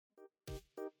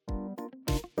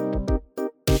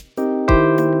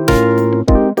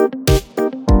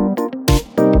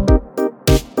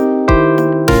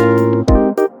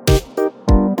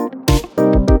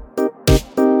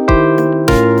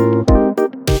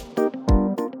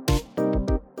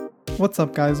What's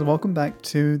up, guys? Welcome back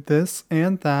to This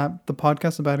and That, the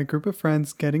podcast about a group of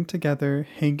friends getting together,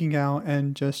 hanging out,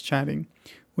 and just chatting.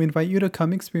 We invite you to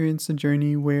come experience a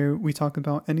journey where we talk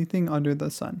about anything under the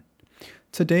sun.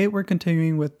 Today, we're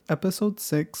continuing with episode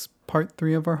 6, part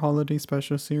 3 of our holiday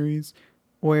special series,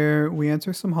 where we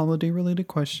answer some holiday-related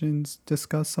questions,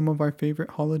 discuss some of our favorite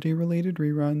holiday-related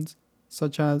reruns,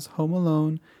 such as Home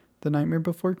Alone, The Nightmare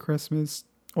Before Christmas,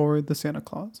 or The Santa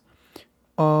Claus.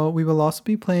 We will also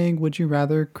be playing Would You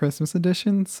Rather Christmas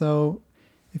Edition, so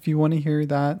if you want to hear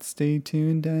that, stay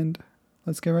tuned and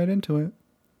let's get right into it.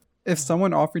 If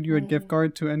someone offered you a gift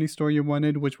card to any store you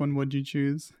wanted, which one would you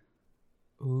choose?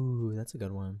 Ooh, that's a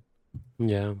good one.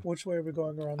 Yeah. Which way are we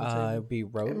going around the table? It'd be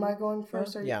Rotha. Am I going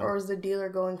first, or is the dealer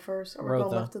going first? Or we're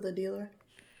going left to the dealer?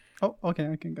 Oh,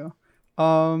 okay, I can go.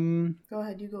 Go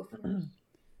ahead, you go first.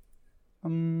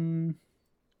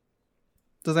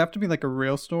 Does it have to be like a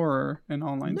real store or an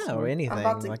online store? No, anything.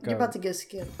 You're about to get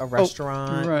skipped. A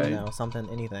restaurant, right. Something,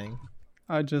 anything.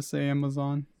 I'd just say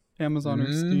Amazon or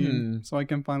Steam, so I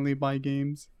can finally buy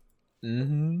games.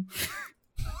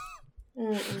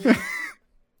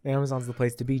 Amazon's the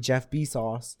place to be. Jeff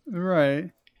Bezos.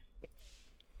 Right.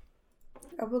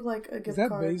 I would like a gift Is that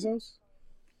card. Bezos?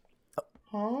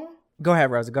 Huh? Go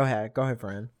ahead, Rosa. Go ahead,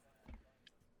 friend.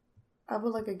 I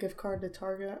would like a gift card to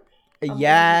Target.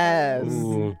 Yes.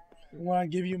 Ooh. Want I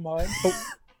give you mine?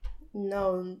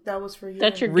 No, that was for you.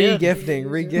 That's your gift.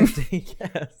 Regifting.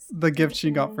 Yes. The gift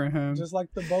she got for him. Just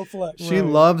like the Bowflex. She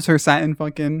loves her satin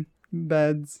fucking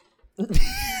beds.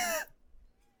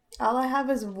 All I have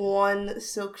is one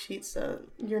silk sheet set.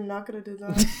 You're not gonna do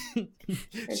that.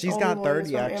 She's got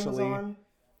 30 actually. Amazon.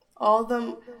 All of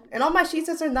them, and all my sheet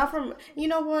sets are not from. You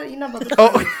know what? You're not about to.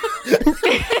 Okay,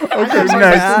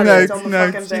 next.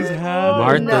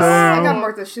 Martha. No, I got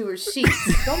Martha Stewart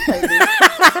sheets. Don't play this.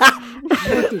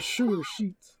 Martha Stewart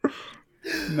sheets.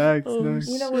 Next.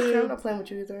 You know what? I'm not playing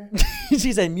with you either.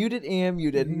 She said muted and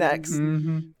muted. Next.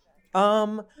 Mm-hmm.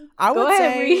 I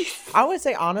would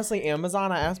say honestly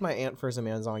Amazon. I asked my aunt for some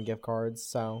Amazon gift cards,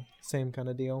 so same kind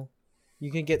of deal.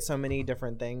 You can get so many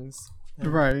different things.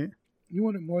 Right. You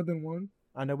wanted more than one?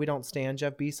 I know we don't stand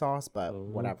Jeff Bezos, but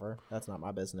whatever. That's not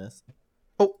my business.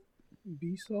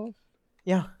 Bezos?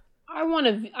 Yeah. I want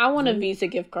a Visa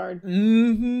gift card.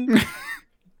 Mm-hmm.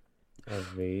 A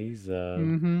Visa.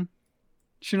 Mm-hmm.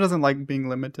 She doesn't like being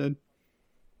limited.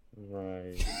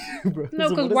 Right. No,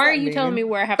 because why are you telling me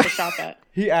where I have to shop at?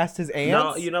 He asked his aunt.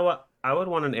 No, you know what? I would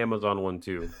want an Amazon one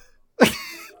too.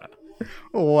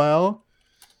 Well.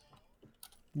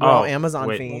 Amazon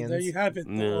wait. fans. Well, there you have it.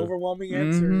 The No. overwhelming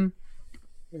answer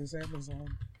is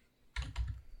Amazon.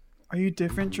 Are you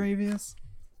different, Travius?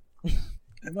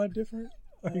 Am I different?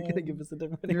 Are you gonna give us a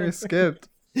different You're answer? skipped.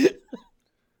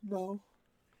 No.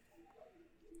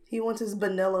 He wants his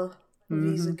vanilla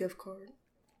Visa gift card.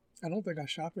 I don't think I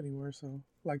shop anywhere, so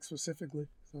like specifically.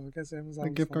 So I guess Amazon. A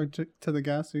gift card to the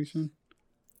gas station.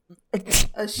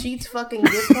 A Sheets fucking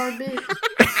gift card, bitch.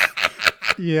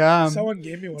 Yeah. Someone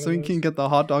gave me one. So of you those. can get the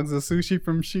hot dogs and sushi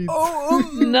from Sheets.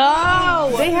 No!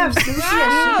 They have sushi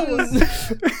at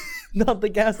Sheets. Not the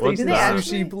gas What's station that?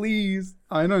 sushi, please.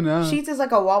 I don't know. Sheets is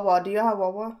like a Wawa. Do you have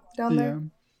Wawa down Yeah. there?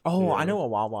 Oh, Yeah. I know what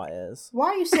Wawa is. Why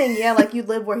are you saying yeah like you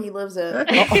live where he lives at?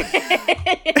 I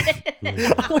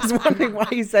was wondering why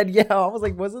you said yeah. I was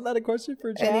like, wasn't that a question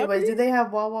for Jabby? Anyways, do they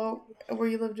have Wawa where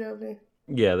you live, Jovi?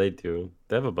 Yeah, they do.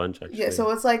 They have a bunch actually. Yeah,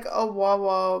 so it's like a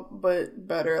Wawa, but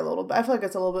better a little bit. I feel like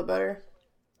it's a little bit better.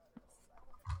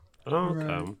 Oh, okay.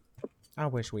 Right. I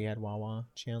wish we had Wawa,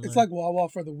 Chandler. It's like Wawa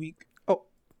for the week. I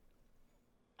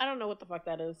don't know what the fuck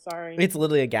that is. Sorry. It's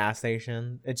literally a gas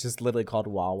station. It's just literally called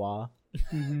Wawa.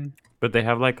 Mm-hmm. But they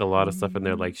have like a lot of stuff in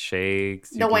there, like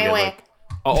shakes. The way.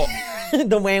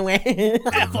 The Wham Wham.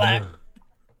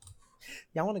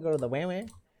 Y'all want to go to the Wham Wham?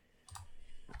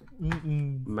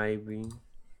 Maybe.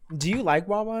 Do you like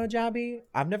Wawa, Jabby?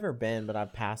 I've never been, but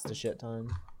I've passed a shit ton.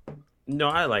 No,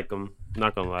 I like them.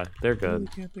 Not gonna lie, they're I good.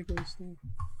 can't think of this thing.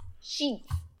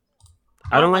 Sheets.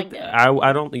 I don't like. that.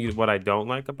 I don't. What I don't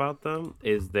like about them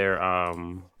is their I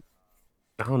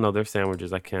don't know, their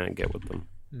sandwiches. I can't get with them.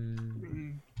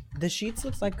 The Sheets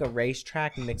looks like a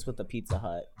racetrack mixed with a Pizza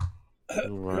Hut.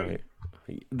 Right.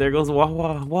 There goes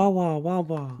Wawa, Wawa,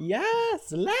 Wawa.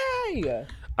 Yes, lay.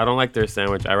 I don't like their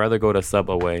sandwich. I'd rather go to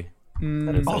Subway.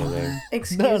 Than stay there.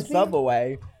 Excuse The me?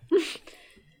 Subway.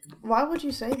 Why would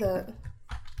you say that?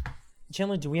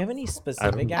 Chandler, do we have any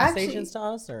specific gas Actually- stations to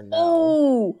us or no?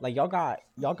 Oh, Like y'all got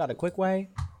a quick way?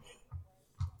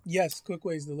 Yes, Quick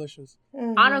Way's delicious.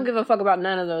 I don't give a fuck about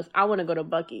none of those. I want to go to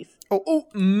Buc-ee's. Oh,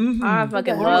 I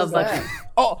fucking hell love is that? Buc-ee's.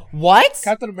 Oh, what?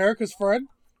 Captain America's friend?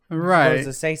 Right.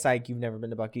 Rosa, say psych. You've never been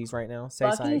to Buc-ee's right now. Say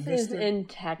Buc-ee's psych. is in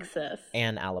Texas.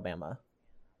 And Alabama.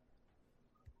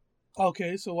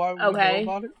 Okay, so why would we Okay. know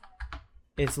about it?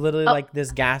 It's literally Oh. like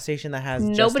this gas station that has.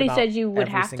 Nobody just said about you would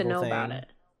every have to single know about thing. it.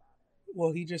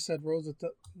 Well, he just said Rosa,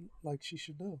 like she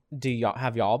should know. Do y'all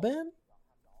have y'all been?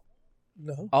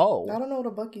 No. Oh, I don't know what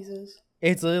a Buc-ee's is.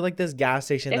 it's literally like this gas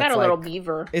station. They that's got a like, little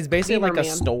beaver. It's basically Beaver like a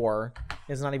man. store.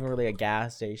 It's not even really a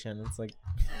gas station. It's like.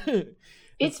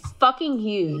 It's fucking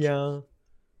huge. Yeah.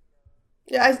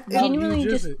 Yeah, How Genuinely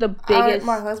huge is just it? the biggest.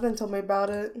 my husband told me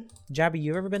about it. Jabby,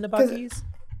 you ever been to 'Cause- Buc-ee's?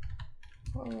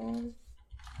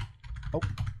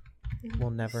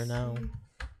 We'll never know.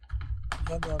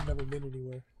 I know I've never been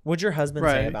anywhere. What'd your husband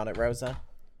say Right. about it, Rosa?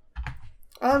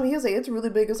 He was like, it's really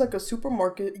big. It's like a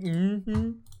supermarket.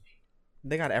 Mm-hmm.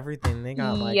 They got everything. They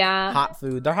got like Yeah. hot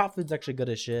food. Their hot food's actually good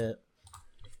as shit.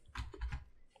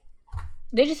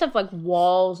 They just have like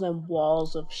walls and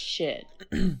walls of shit.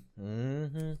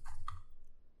 Mm-hmm.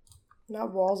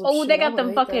 Not walls of Oh, shit. they I got would them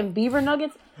hate fucking that. beaver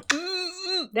nuggets.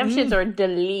 Them shits are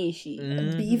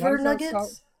delicious. Beaver Why does that nuggets? sound-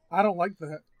 I don't like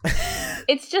that.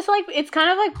 It's just like it's kind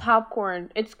of like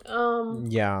popcorn. It's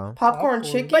Yeah. Popcorn Popcorn.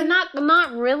 chicken? but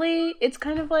not really. It's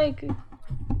kind of like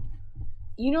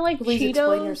like Please Cheetos.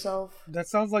 explain yourself. That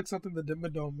sounds like something the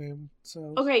Dimmadome man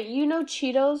sells. Okay,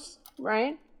 Cheetos,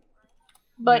 right?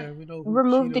 But Yeah, we know who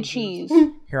remove the Cheetos is.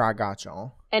 cheese Here, I got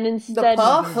y'all. and instead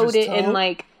puff? coat it Just in toe?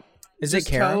 like Is Just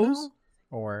it caramel? toes?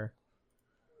 Or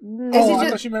Is Oh, it I just-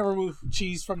 thought you meant remove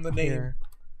cheese from the name. here?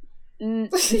 no,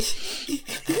 I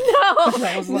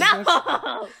was like, no.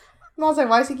 I was like,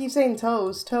 why does he keep saying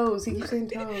toes? Toes. He keeps saying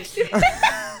toes.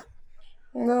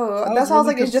 No, I that was sounds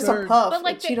really like it's just a concerned. puff. But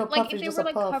like, a Cheeto like puff if is they just were a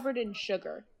like puff. covered in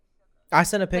sugar, I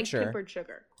sent a like picture. tempered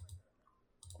sugar.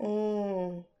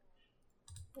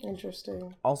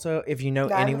 Interesting. Also, if you know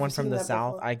Yeah, I've anyone never from seen the that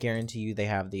South, before. I guarantee you they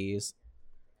have these.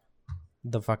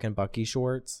 The fucking Bucky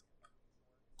shorts.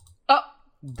 Oh,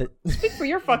 The- speak for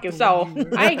your fucking self.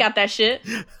 I ain't got that shit.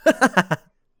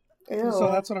 Ew.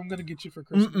 So that's what I'm gonna get you for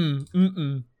Christmas.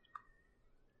 mm-mm.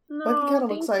 No, Bucky kind of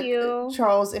thank looks like you.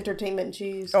 Charles Entertainment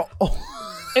Cheese. Oh,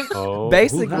 Oh,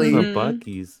 Basically- who has a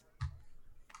Buc-ee's?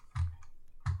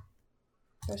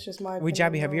 That's just my Wait,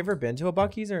 opinion, Jabby, have you though. ever been to a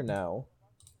Bucky's or no?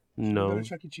 No, Go to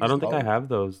Chuck E. Cheese. I don't think I Oh. have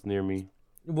those near me.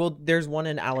 Well, there's one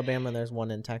in Alabama and there's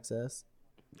one in Texas.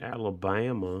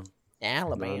 Alabama. No, I've never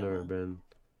Alabama. been.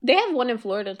 They have one in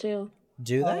Florida too.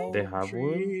 Do they? They have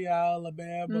Tree,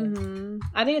 Alabama. Mm-hmm.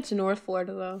 I think it's North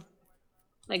Florida though,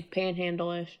 like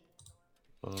Panhandle-ish.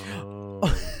 Oh.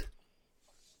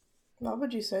 Why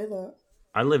would you say that?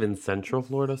 I live in Central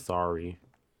Florida. Sorry.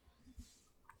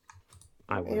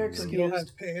 I You're wouldn't. So know. you don't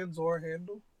have pans or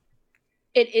handle?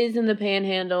 It is in the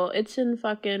Panhandle. It's in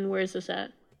fucking where's this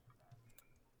at?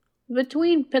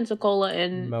 Between Pensacola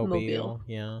and Mobile.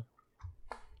 Yeah.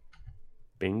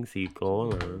 Bing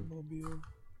Cola. Mobile.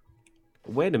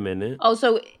 Wait a minute. Oh,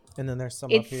 so And then there's some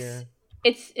up it's here.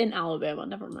 it's in Alabama.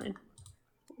 Never mind.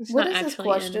 It's What not is this actually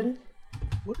question?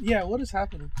 What is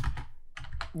happening?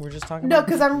 We're just talking No, about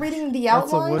because I'm reading the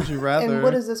That's a outline. would you rather. And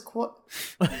what is this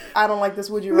I don't like this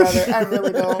would you rather. I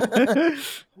really don't.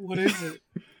 What is it?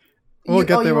 We'll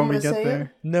get you there when want we me to get say there. it?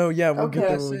 No, yeah, we'll get Okay.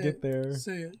 there when we Say get it. there.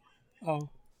 Say it. Oh.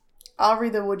 I'll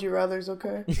read the would you rather's,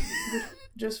 okay?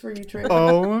 Just for you, Trey.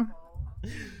 Oh,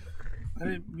 I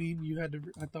didn't mean you had to.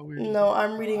 I thought we were. No,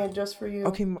 I'm reading it just for you.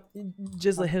 Okay,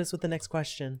 Jizzla, hit us with the next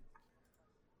question.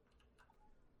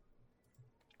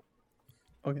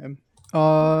 okay.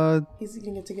 He's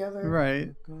getting it together.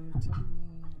 Right.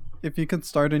 If you could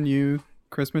start a new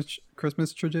Christmas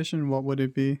tradition, what would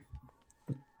it be?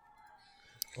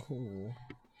 Oh.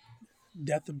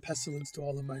 Death and pestilence to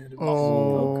all of my enemies.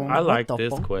 Oh, I like the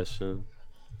this fuck? question.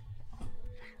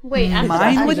 Wait, after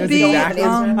Mine that, would just be don't have an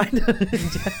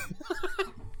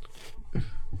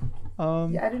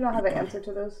Yeah, I do not have an answer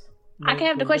to this. I can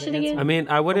have the question again. I mean,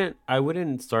 I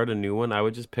wouldn't start a new one. I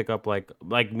would just pick up like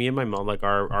me and my mom, like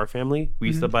our family. We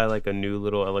used to buy like a new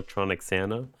little electronic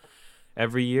Santa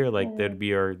every year. Like that'd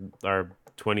be our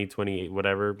 2028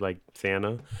 whatever, like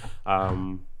Santa.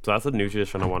 So that's a new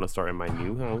tradition I want to start in my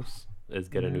new house. Is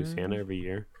get a new Santa every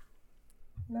year.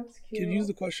 That's cute. Can you use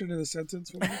the question in a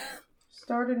sentence for me?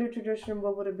 Start a new tradition,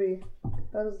 what would it be?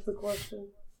 That is the question.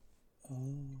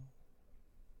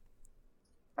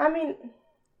 I mean,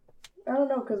 I don't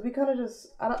know, because we kind of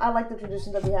just... I like the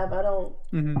traditions that we have. I don't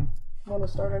want to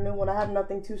start a new one. I have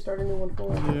nothing to start a new one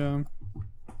for. yeah.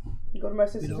 Go to my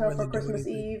sister's don't house really for do Christmas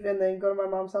anything. Eve, and then go to my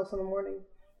mom's house in the morning.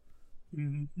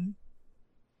 Mm-hmm.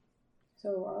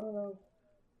 So, I don't know.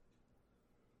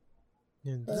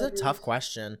 This is a tough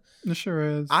question. It sure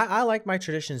is. I like my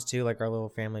traditions too, like our little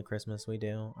family Christmas we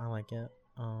do. I like it.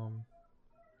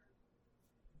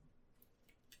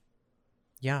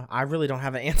 Yeah, I really don't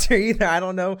have an answer either. I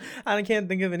don't know. I can't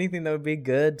think of anything that would be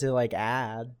good to like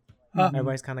add.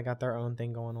 Everybody's kind of got their own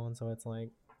thing going on, so it's like,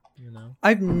 you know.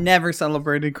 I've never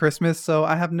celebrated Christmas, so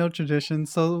I have no tradition.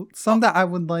 So some that I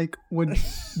would like would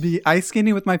be ice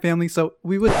skating with my family. So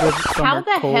we would live somewhere How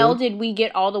the cold. hell did we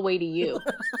get all the way to you?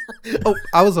 Oh,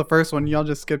 I was the first one. Y'all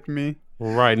just skipped me.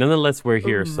 Right. Nonetheless, we're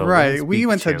here. So right. let's We be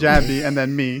went to chill. Jabby and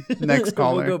then me. Next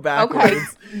caller. We'll go back. Okay,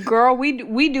 girl,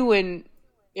 we doing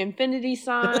infinity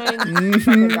signs,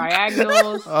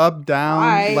 diagonals. Up, down,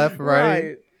 Right. left,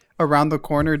 right, around the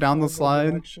corner, down the slide,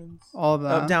 Directions. all that.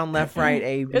 Up, down, left, right,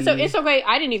 A, B. It's okay.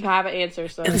 I didn't even have an answer.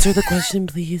 So Answer the question,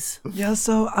 please. Yeah,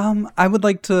 so I would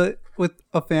like to, with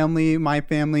a family, my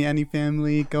family, any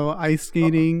family, go ice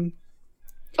skating.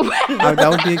 That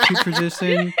would be a cute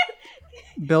tradition.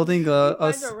 Building a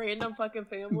random fucking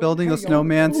family. building a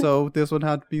snowman, so this would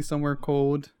have to be somewhere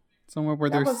cold, somewhere where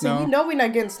there's snow. You know we're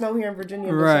not getting snow here in Virginia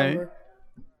in Right. December.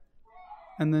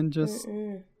 And then just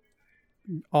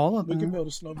all of We can them. build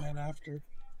a snowman after.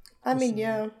 I mean,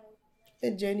 yeah.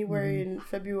 In January and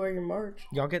February and March.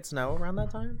 Y'all get snow around that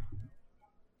time?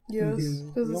 Yes.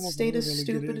 Mhm. Because We the almost state never is really get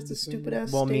stupid. it in It's a December. stupid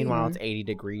ass Well, state. meanwhile, it's 80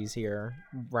 degrees here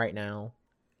right now.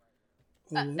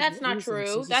 That's not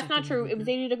true. That's not true. It was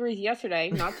 80 degrees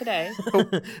yesterday, not today.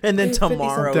 And then It's 50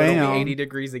 tomorrow something. it'll Damn. be 80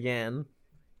 degrees again.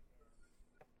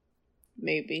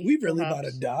 Maybe. We really perhaps.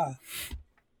 about to die.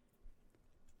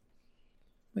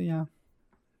 But yeah.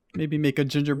 Maybe make a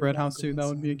gingerbread house too. That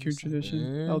would be a cute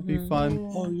tradition. That would be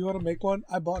fun. Oh, you want to make one?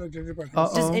 I bought a gingerbread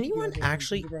house. Does Uh-oh. anyone You guys have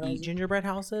actually gingerbread eat houses? gingerbread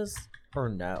houses? Or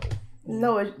no?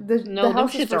 No, No, the them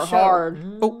house is shits for are show. hard.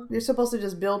 Oh. You're supposed to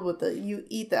just build with it. You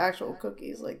eat the actual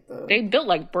cookies, like the. They built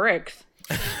like bricks.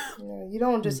 Yeah, you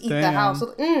don't just eat the Damn. house.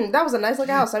 That was a nice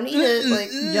looking house. I'm gonna eat it. Like,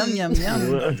 Yum, yum,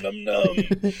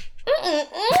 yum.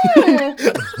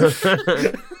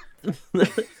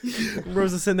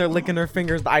 Rosa's sitting there licking her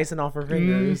fingers, the icing off her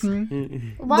fingers.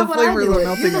 Mhm. why The would flavors I do are it?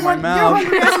 melting You're the in my one- mouth. You're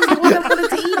hungry ass is the one that wanted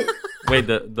to eat it. Wait,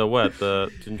 the what?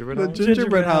 The gingerbread The house?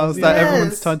 gingerbread house that Yes.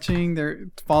 everyone's touching. They're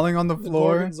falling on the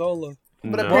floor. Gorgonzola.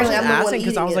 But No. I was apparently just I'm the one asking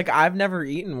because I eating was it. like, I've never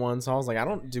eaten one, so I was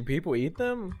like, do people eat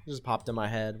them? Just popped in my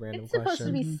head, random It's supposed question.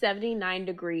 to be 79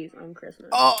 degrees on Christmas.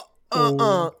 Oh, I told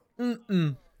you,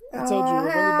 we're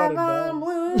really about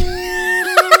to die.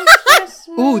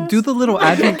 Ooh, do the little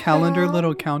advent calendar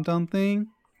little countdown thing.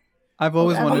 I've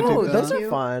always wanted to Oh, do those that. are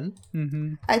fun.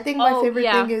 Mm-hmm. I think my Oh, favorite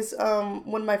yeah. thing is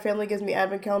when my family gives me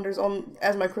advent calendars on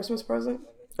as my Christmas present.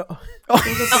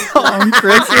 On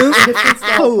Christmas?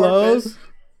 Hello.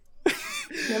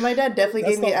 Yeah, my dad definitely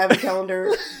gave me an advent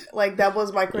calendar. Like that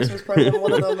was my Christmas present,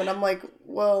 one of them, and I'm like,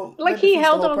 well, Like that he defeats the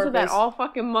held whole on to that purpose. all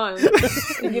fucking month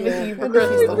to give it to you for That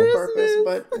defeats the Christmas. whole purpose,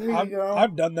 but here you go.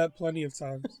 I've done that plenty of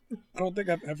times. I don't think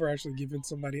I've ever actually given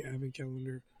somebody an advent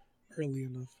calendar early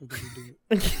enough for them to do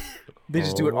it. They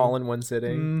just do it all in one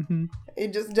sitting. Mm-hmm.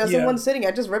 It just Yeah. in one sitting.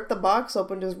 I just ripped the box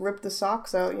open, just ripped the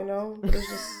socks out, you know. But it's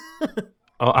just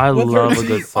Oh, I With love her a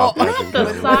good teeth. sock Oh, advent The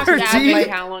calendar. sock Her advent teeth.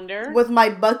 calendar. with my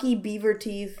Bucky beaver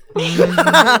teeth.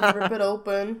 Mm-hmm. Rip it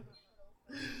open.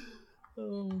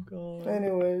 Oh god.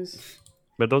 Anyways,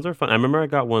 But those are fun. I remember I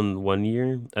got one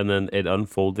year, and then it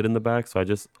unfolded in the back, so I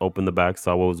just opened the back,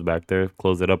 saw what was back there,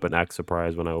 closed it up, and act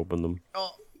surprised when I opened them.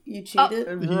 you cheated.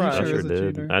 I Sure sure is a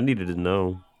did. cheater. I needed to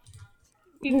know.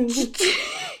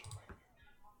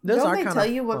 Those Don't are they kinda tell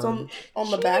you what's fun. on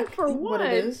the Cheating back? for What what?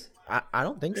 it is? I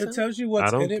don't think so. It tells you what's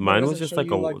I don't- in it. but mine it was doesn't just show like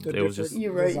you, a- the it was different just-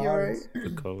 You're right. You're designs. right.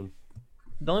 The code.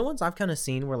 The only ones I've kind of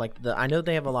seen were like I know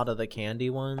they have a lot of the candy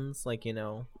ones, like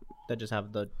that just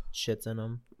have the shits in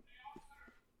them.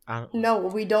 I don't. No,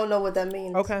 we don't know what that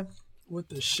means. Okay. With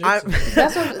the shit. I,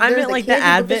 That's what- I there's meant the like the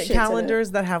candy with the advent shits in it.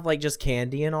 calendars that have like just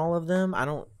candy in all of them. I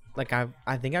don't like. I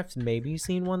think I've maybe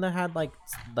seen one that had like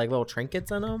little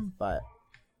trinkets in them, but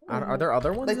are there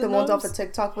other ones? Like the in ones off those? of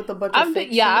TikTok with a bunch of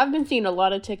fake shit. I've been seeing a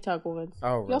lot of TikTok ones.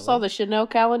 Oh, really? Y'all saw the Chanel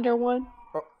calendar one?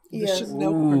 Yes.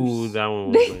 Ooh, that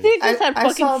one was They nice. just had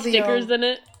I saw fucking the, stickers in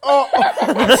it. Oh.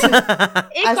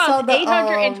 It I saw cost the,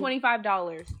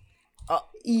 $825,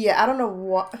 Yeah, I don't know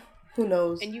what. Who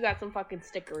knows? and you got some fucking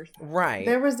stickers. Right.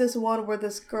 There was this one where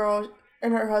this girl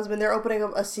and her husband, they're opening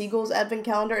up a Seagulls advent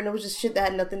calendar, and it was just shit that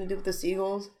had nothing to do with the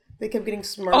Seagulls. They kept getting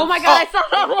Smurfs. Oh my god, I saw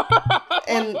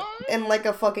that one! And like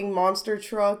a fucking monster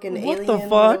truck and What alien. the and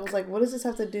fuck? I was like, what does this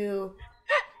have to do?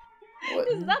 What-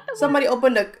 Is that the Somebody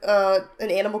opened an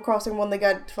Animal Crossing one. They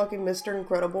got fucking Mr.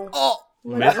 Incredible. Oh.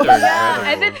 Mr. Yeah,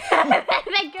 and then Incredible.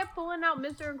 they kept pulling out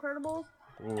Mr. Incredible,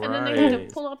 and then they had to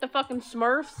Right. pull out the fucking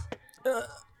Smurfs.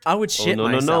 I would Oh, shit no,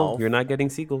 myself. no, no. You're not getting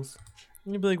seagulls.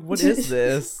 You'd be like, what is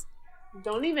this?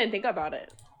 Don't even think about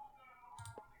it.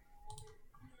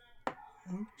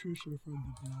 I'm Trisha from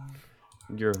the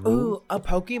blog. You're who? Ooh, a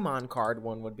Pokemon card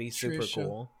one would be super Trisha.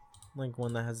 cool. Like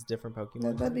one that has different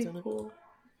Pokemon. That'd be cards in it. cool.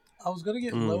 I was gonna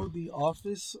get Low the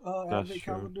Office advent true.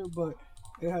 calendar, but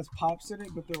it has pops in it,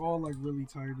 but they're all like really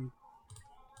tiny.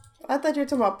 I thought you were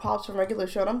talking about Pops from regular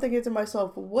show. And I'm thinking to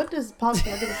myself, what does Pops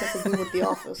from regular show have to do with The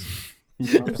Office?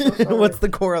 I'm so sorry. What's the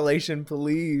correlation,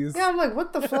 please? Yeah, I'm like,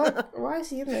 what the fuck? Why is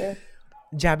he in there?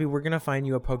 Jabby, we're gonna find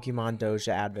you a Pokemon Doja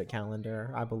advent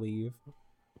calendar, I believe.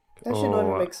 That shit don't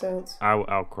even make sense.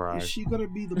 I'll cry. Is she gonna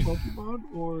be the Pokemon,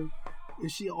 or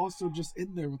is she also just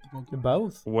in there with the Pokemon?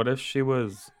 Both. What if she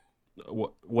was?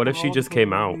 What if she All just the came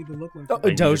Pokemon out? need to look like Oh, that.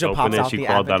 Like, you just Doja open pops it, out she the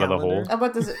crawled out advent of the hole. calendar. I'm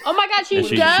about to say, Oh my god, she And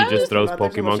does. she just throws I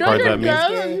thought you were Pokemon saying cards that at me.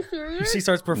 does. Are gay. you serious? She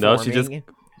starts No, performing. she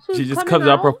just coming comes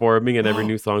out out? performing, and every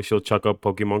new song she'll chuck a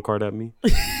Pokemon card at me. My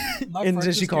And friend then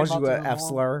she just calls came you out a to my F mom.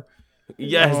 slur.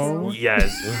 Yes, Oh.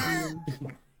 yes.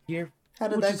 Here, How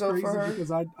did Which that is go crazy for her?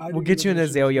 because I We'll didn't get you an even know she was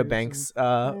Azalea gay, Banks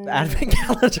so advent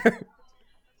calendar.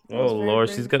 oh Lord,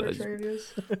 she's gonna.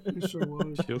 it sure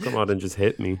was. She'll come out and just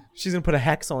hit me. She's gonna put a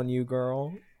hex on you,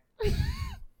 girl.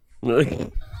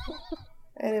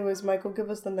 Anyways, Michael, give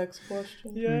us the next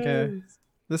question. Okay.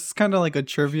 This is kind of like a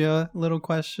trivia little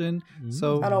question.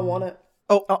 So I don't want it.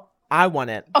 Oh, I want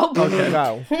it. Oh, Okay.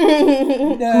 Go.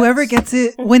 whoever gets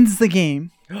it wins the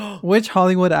game. Which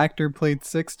Hollywood actor played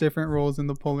 6 different roles in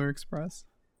the Polar Express?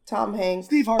 Tom Hanks.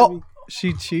 Steve Harvey.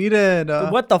 She cheated.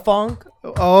 What the funk?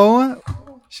 Oh,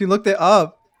 she looked it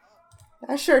up.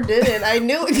 I sure didn't. I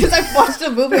knew it because I watched the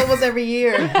movie almost every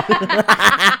year.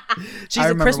 She's I a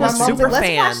remember Christmas watching super it.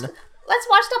 fan. Let's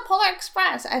watch the Polar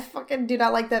Express. I fucking do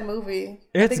not like that movie.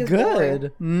 I It's think boring.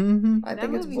 good. Mm-hmm. I That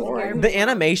think it's movie's boring. scary. The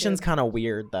animation's kind of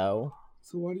weird though.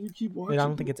 So why do you keep I watching?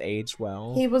 don't think it's aged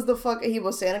well. He was he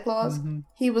was Santa Claus.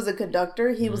 He was a conductor.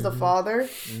 He was the father.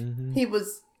 He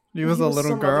was He was a little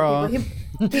some other girl.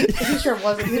 people. He sure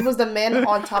wasn't. He was the man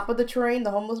on top of the train,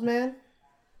 the homeless man.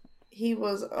 He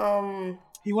was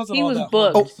He wasn't. He all was that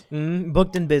booked. homeless.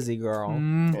 Booked and busy, girl.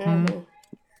 mhm.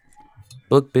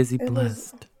 Book busy It was-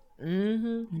 blessed.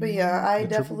 But yeah, I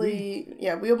definitely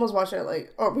we almost watch it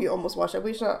we almost watch it.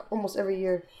 We watch it almost every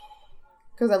year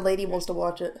because that lady wants to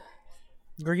watch it.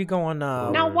 Girl, you go on.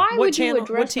 Now, why what would you channel?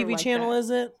 address What her TV like channel that? is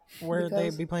it? Where they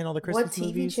Because be playing all the Christmas What TV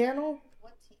movies? channel?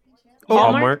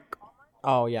 Hallmark.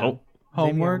 Oh yeah. Oh. They be on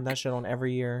Homework. that shit on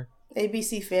every year.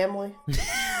 ABC Family.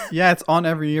 Yeah, it's on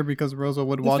every year because Rosa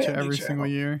would watch it Family every Channel. single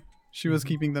year. She was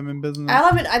keeping them in business.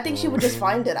 I think she would just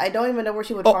find it. I don't even know where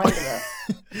she would find it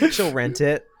at. She'll rent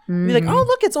it. Be like, oh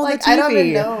look, it's on Like the TV. I don't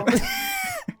even know.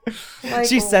 Like,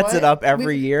 She sets it what? up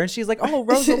every year, and she's like, "Oh,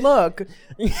 Rosa, look!"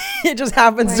 It just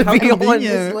happens How to be on. convenient.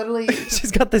 It's literally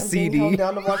She's got the I'm being CD. held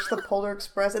down to watch the Polar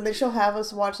Express, and then she'll have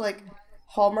us watch like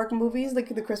Hallmark movies,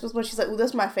 like the Christmas one. She's like, "Ooh,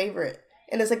 that's my favorite,"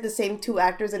 and it's like the same 2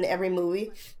 actors in every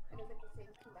movie.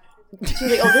 She's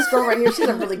like, "Oh, this girl right here, she's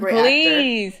a really great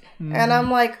Please. actor," and I'm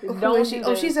like, "Who Don't is she? do Oh,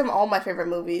 this. she's in all my favorite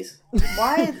movies.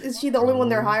 Why is she the only one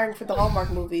they're hiring for the Hallmark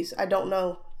movies? I don't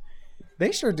know.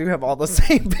 They sure do have all the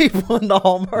same people in the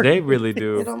Hallmark. They really It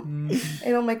do. it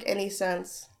don't make any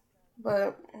sense."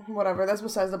 But whatever, that's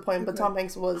besides the point. But Tom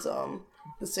Hanks was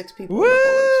the 6 people. in the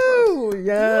Polar Express. Woo!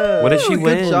 Yeah. What did she Good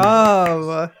win?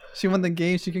 job. She won the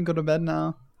game. She can go to bed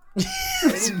now.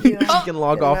 Thank you. She can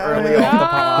log off No. early off the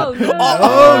pod. No, no.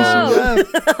 Oh,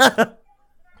 she left.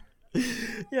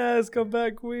 Yes, come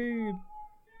back, Queen.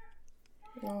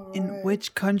 In Alright.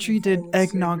 which country did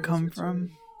eggnog come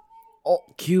from?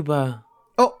 Cuba.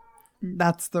 Oh,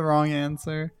 that's the wrong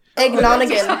answer.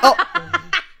 Eggnonigan.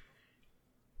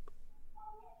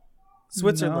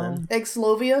 Switzerland.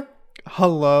 Ex-Slovia.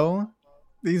 Hello?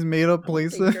 These made up Say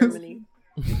places? Germany.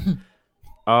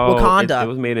 Oh, Wakanda. It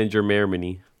was made in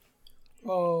Germany.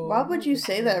 Oh, Why would you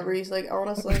say that, Reese? Like,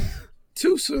 honestly,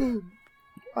 too soon.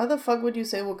 why the fuck would you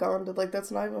say Wakanda? Like,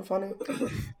 that's not even funny.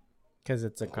 Because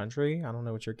it's a country? I don't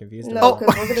know what you're confused No, about.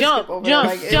 because we're gonna Jump, skip over jump,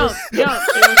 it. Like, it jump, was, jump.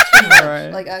 it was too much.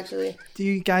 Alright. Like, actually, Do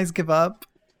you guys give up?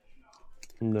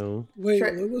 No. Wait,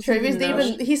 what was the Travis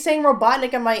name? he's saying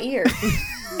Robotnik in my ear.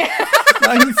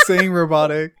 Now he's saying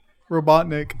robotic.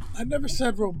 Robotnik. I never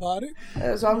said robotic.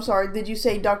 So I'm sorry. Did you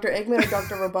say Dr. Eggman or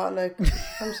Dr. Robotnik?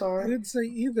 I'm I sorry. didn't say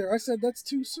either. I said that's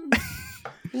too soon.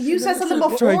 You said something Troy,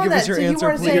 before give us that, your so you answer,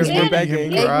 weren't please. saying We're it.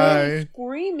 begging. Him cry. Eggman is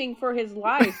screaming for his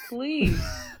life, please.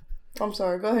 I'm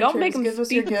sorry. Go ahead. Don't make Travis. him Give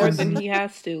us your speak more guess. than he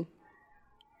has to.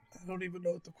 I don't even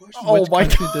know what the question Oh was. Which my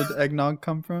country did eggnog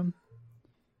come from?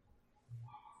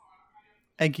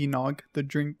 Eggy-nog, the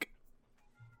drink.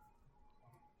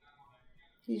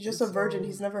 He's just a virgin.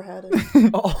 He's never had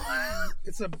it. Oh.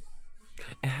 It's a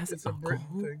It has it's a Britain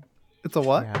alcohol? thing. It's a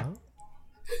what? Yeah.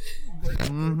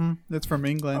 Mm-hmm. It's from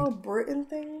England. Oh, Britain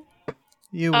thing?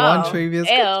 You won, Oh, Travis.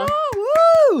 ew. Good job.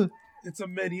 Woo! It's a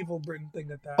medieval Britain thing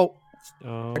at that. Oh.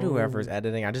 Oh. Whoever's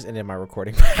editing, I just ended my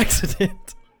recording by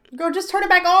accident. Girl, just turn it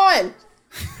back on.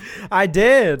 I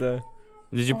did.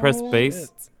 Did you press space?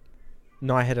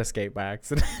 No, I hit escape by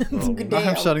accident. Oh. Damn.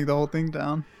 I'm shutting the whole thing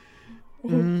down.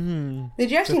 Mm-hmm.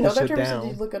 Did you actually Shut know the that, shit Travis? Or down.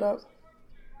 did you look it up?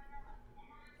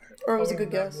 Or it was a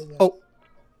good guess? Oh.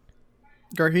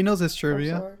 Girl, he knows his I'm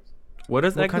trivia. sorry. What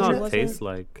does What country eggnog was taste it?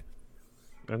 like?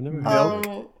 I've never Milk.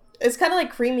 had it. It's kind of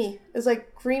like creamy. It's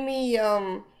like creamy,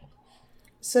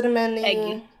 cinnamon.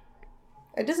 Eggy.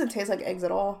 It doesn't taste like eggs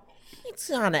at all. It's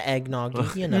not an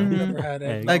eggnog, you know. Never had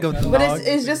egg. Egg of But Nog.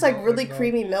 it's just like really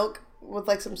creamy milk with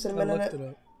like some I cinnamon in looked it. it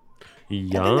up. I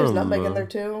think there's nutmeg in Yum. there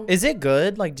too. Is it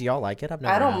good? Like, do y'all like it? I've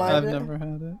never I don't had mind. I've it. never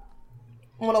had it.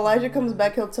 When Elijah comes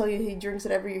back, he'll tell you he drinks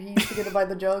it every year. He used to get it by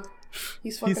the jug.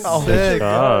 He's fucking He's Oh, sick.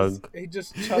 Jug. He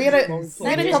just We had a, chugs we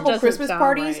had That a just couple doesn't Christmas sound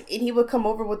parties, right. and he would come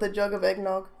over with a jug of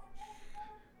eggnog.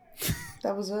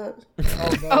 That was it.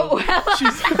 Oh,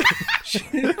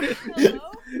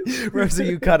 Rosa,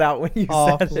 you cut out when you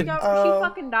Awful. said she, it. got, Oh. she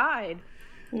fucking died.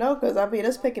 No, because I mean,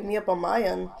 it's picking me up on my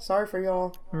end. Sorry for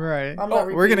y'all. Right. I'm not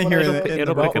We're gonna repeating hear what I it said. in the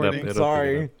It'll pick it up. recording. It'll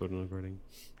Sorry. pick it up. Put it on recording.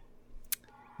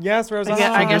 Yes, Rosa. I guess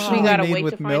we Traditionally gotta made wait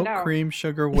with to find milk, out. cream,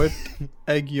 sugar, whipped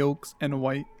egg yolks, and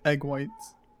white egg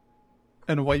whites.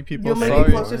 And white people. You want me to Sorry.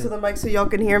 get closer to the mic so y'all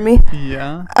can hear me?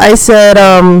 Yeah. I said,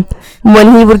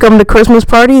 when he would come to Christmas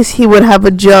parties, he would have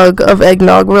a jug of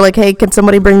eggnog. We're like, hey, can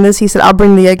somebody bring this? He said, I'll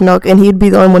bring the eggnog, and he'd be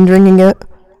the only one drinking it.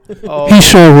 Oh. He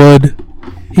sure would.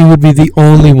 He would be the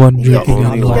only one Yeah, drinking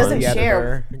only he one. eggnog. doesn't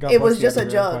share. God It bless was the just a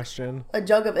editor in jug. question. A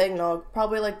jug of eggnog.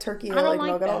 Probably like Turkey Hill I don't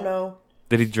eggnog. like I don't that. know.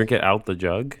 Did he drink it out the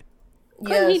jug?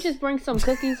 Couldn't he Yes. just bring some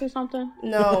cookies or something?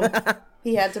 No.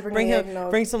 He had to bring, Bring the him,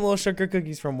 eggnog. bring some little sugar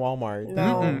cookies from Walmart.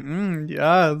 No.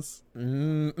 Yes.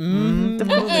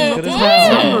 Good as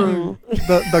well.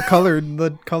 The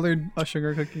colored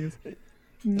sugar cookies.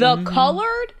 The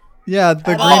colored? Yeah, the I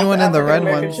green love one and the red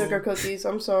African-American ones. sugar cookies.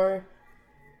 I'm sorry.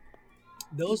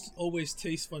 Those always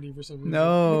taste funny for some reason.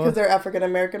 No. Because they're African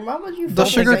American. Why would you The Don't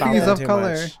fucking sugar think say about cookies that of too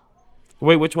color. much.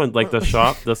 Wait, which one? Like the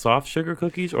soft sugar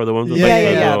cookies, or the ones with Yeah, like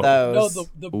Yeah, the yeah, little- those. No,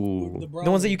 the Ooh. brown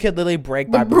The ones that you could literally break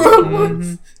The by brown breaking.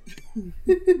 ones.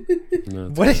 No,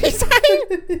 it's What did he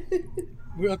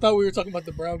say? I thought we were talking about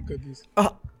the brown cookies.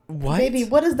 What? Baby,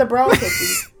 what is the brown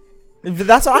cookie?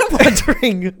 That's what I'm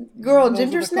wondering. Girl, Those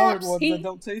ginger are the colored snaps? ones He- that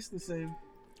don't taste the same.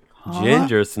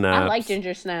 ginger snaps. I like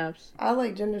ginger snaps. I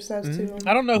like ginger snaps too.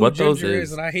 I don't know who What those Ginger is?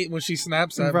 is, and I hate when she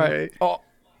snaps at me. Right.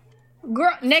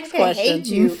 Girl, next I question. hate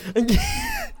you.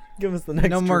 Give us the next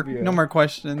No more trivia. no more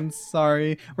questions.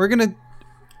 Sorry. We're gonna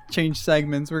change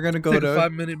segments. We're gonna go Take a to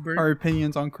 5-minute break. our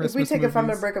opinions on If Christmas we take movies. a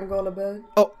 5-minute break, I'm going to bed.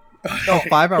 Oh,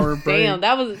 5-hour break. Damn,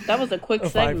 that was a quick A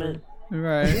segment. We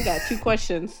Right. got 2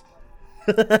 questions.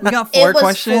 We got It 4 was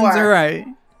questions. 4. All right.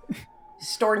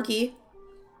 Stornky.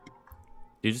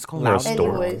 You just call her a Loud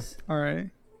storm. Anyways. All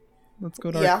right. Let's go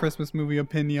to Yeah. our Christmas movie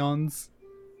opinions.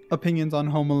 Opinions on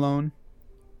Home Alone.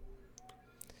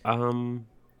 I Mid.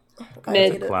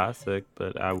 hate It's a it. classic,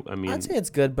 but I mean, I'd say it's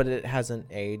good, but it hasn't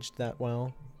aged that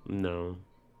well. no.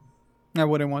 I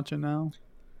wouldn't watch it now.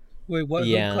 Wait, what?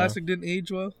 Yeah. The classic didn't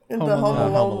age well? And Home the Home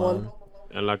Alone. Alone one.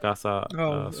 En la casa.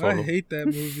 Oh, I solo. hate that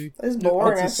movie. It's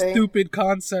boring, I It's a think. stupid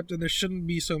concept, and there shouldn't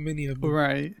be so many of them.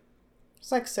 Right.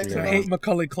 It's like 6 Yeah. of I hate them.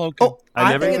 Macaulay Culkin. Oh,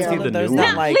 I never think even it's see one the of those new that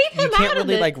one. like Leave you him can't out of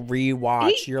really it. like rewatch.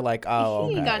 He- You're like, oh,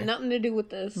 He okay. got nothing to do with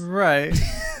this. Right.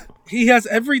 He has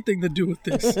everything to do with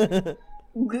this.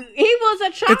 He was a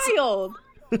child.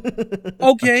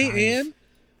 Okay,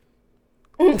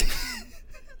 and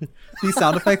These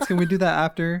sound effects, can we do that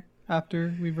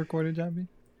after we've recorded, Jabby?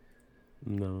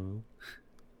 No.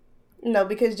 No,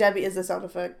 because Jabby is the sound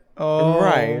effect. Oh.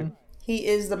 Right. He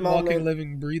is the walking, moment.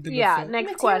 living, breathing. Yeah, effect.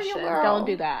 next Material question. girl. Don't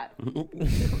do that.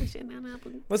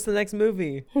 What's the next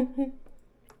movie?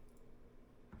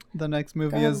 The next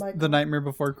movie God, is Michael. The Nightmare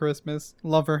Before Christmas.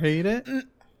 Love or hate it?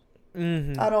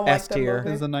 Mm-hmm. I don't like S that tier.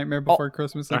 movie. Is The Nightmare Before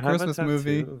Christmas a I have a Christmas tattoo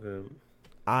movie? of him.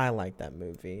 I like that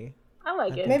movie. I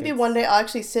like it. Maybe one day I'll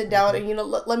actually sit down and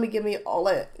let me give me all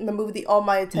it the movie all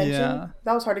my attention. Yeah.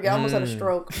 That was hard to get. I almost had a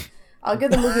stroke. I'll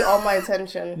give the movie all my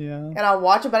attention. Yeah. And I'll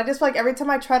watch it, but I just feel like every time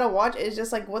I try to watch it, it's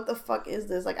just like, what the fuck is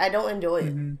this? Like, I don't enjoy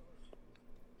it. Mm-hmm.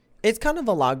 It's kind of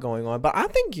a lot going on, but I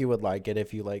think you would like it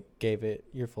if you like gave it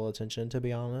your full attention. To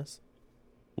be honest,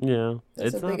 Yeah,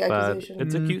 That's it's a not big bad. accusation.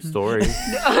 It's a cute story.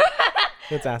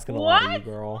 it's asking a lot of you, What?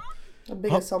 girl. A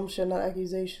big assumption, not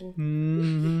accusation.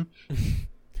 Mm-hmm.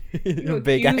 You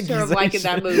Big accused her of liking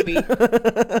that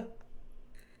accusation.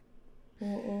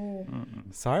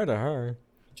 Mm-mm. Sorry to her.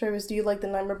 Travis, do you like The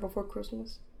Nightmare Before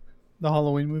Christmas? The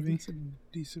Halloween movie. It's a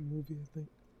decent movie, I think.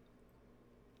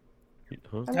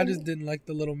 Huh? I just didn't like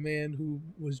the little man who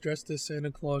was dressed as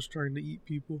Santa Claus trying to eat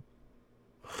people.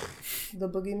 The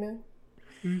boogeyman.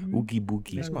 Mm-hmm. Oogie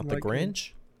boogie. That's About not the like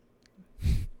Grinch.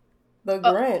 The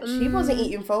Grinch. He wasn't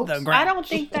eating folks. I don't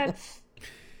think that's.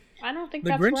 I don't think The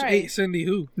that's Grinch right. ate Cindy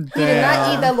who? He did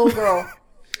not eat that little girl.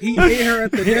 He ate her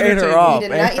at the dinner ate her table. up. He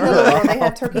did not eat the little girl. They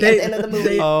had turkey at the end of the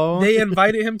movie. They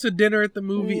invited him to dinner at the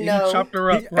movie and No. he chopped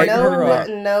her up. He Right ate in her her up. lap.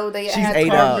 No, they had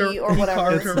ate up. turkey or He whatever.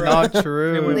 carved It's her up. not It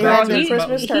true. was They bad. had the He,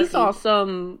 Christmas he turkey. saw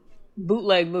some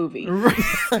bootleg movie. Right.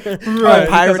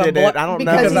 Pirated it. I don't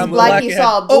Because know. he's I'm black, black, he it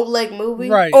saw a had- bootleg movie.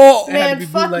 Right. Oh, It had to Man, be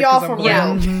fuck bootleg y'all 'cause I'm for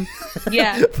brown. real. Mhm.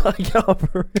 Yeah. Fuck y'all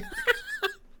for real.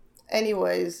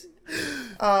 Anyways,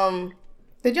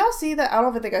 did y'all see that? I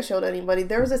don't even think I showed anybody.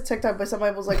 There was this TikTok where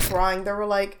somebody was like crying. They were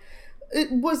like, "It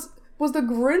was the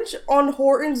Grinch on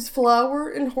Horton's Flower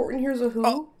in Horton Hears a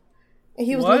Who?" And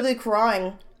he was What? literally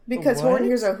crying because What? Horton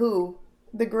Hears a Who.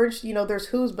 The Grinch, you know, there's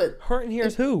Who's, but Horton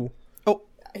hears who?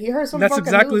 he heard some. That's fucking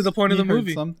exactly Who's. the point of He the heard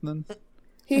movie. something.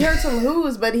 He heard some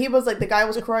Who's, but he was like, the guy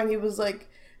was crying. He was like,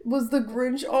 "Was the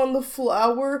Grinch on the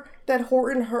flower that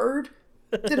Horton heard?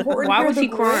 Did Horton Why hear was the he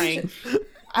Grinch?" crying?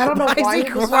 I don't know Why is why he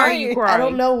he was crying? crying. I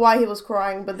don't know why he was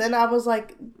crying, but then I was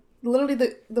like, literally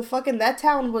the fucking that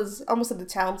town was almost at the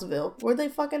Townsville. Where they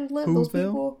fucking live, those Whoville?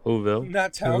 people. Whoville.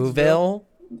 Not Townsville.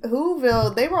 Whoville.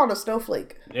 Whoville, they were on a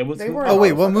snowflake. It was They Whoville. were. Oh,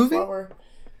 wait, what movie? Flower.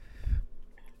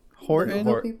 Horton.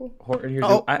 Whoville people. Horton hears.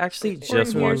 Oh. I actually just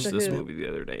Horton Hears watched a this Who. movie the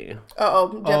other day.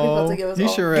 Debbie's about to give us he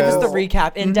all. sure Give us is. the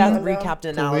recap, in-depth Mhm. recap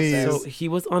analysis. So he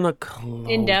was on a clover.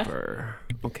 In depth.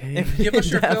 Okay. Give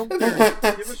us your In-depth. film theory.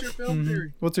 Give us your film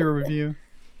theory. What's your review?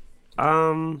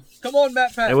 Um, Come on,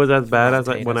 Matt Pat. it was as bad as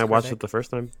Rotten when I Tomatoes watched critic. it the first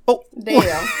time.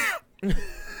 Damn.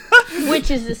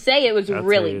 Which is to say, it was I'll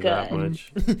really tell you that good.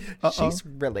 much. Uh-oh. She's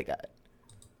really good.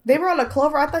 They were on a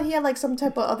clover. I thought he had like some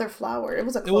type of other flower. It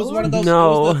was a It clover. was one of those.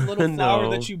 No, it was that little flower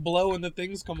no. that you blow and the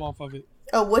things come off of it.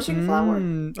 A wishing flower.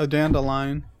 A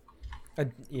dandelion.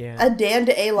 Yeah. A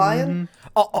dandelion.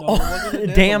 Oh, No, it wasn't a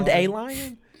damned dandelion.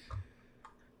 A-lion?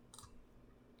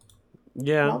 Why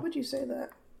Yeah. would you say that?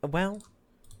 Well,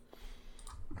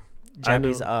 I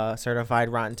Jemmy's know. a certified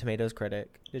Rotten Tomatoes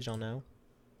critic. Did y'all know?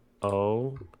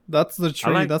 Oh, That's the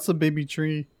tree. like- That's a baby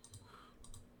tree.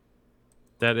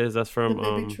 that's from The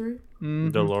baby tree.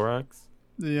 Mhm. the Lorax.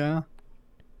 Yeah.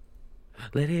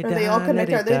 Let it Are die. they all let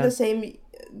connected? it Are they in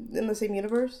die. the same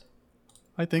universe?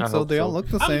 I think I so. hope They all so. look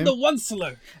the I'm same. the one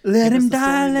slur. Let Give us him the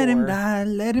die, story let him more. die,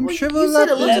 let him Well, shrivel you said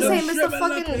it up. looks let the him same. It's the shrivel up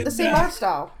fucking and the same die. art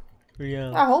style.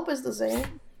 Yeah. I hope it's the same.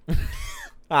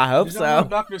 I hope Did y'all know so.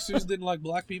 Dr. Seuss didn't like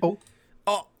black people?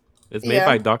 It's made Yeah.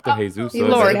 by Dr. Jesus. He So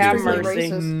was Lord it's have different. mercy.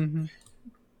 Mhm.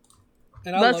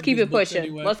 And I Let's love keep these it books pushing.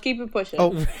 anyway. Let's keep it pushing.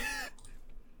 Oh,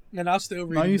 And I'll still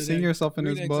read now them you today. seeing yourself in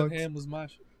Green his Eggs and books. Ham was my Are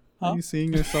Huh? you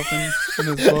seeing yourself in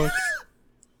his books?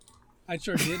 I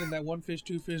sure did in that one fish,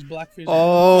 two fish, black fish.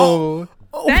 Oh,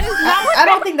 That is not I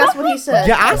don't think that's what he said.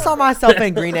 Yeah, I saw myself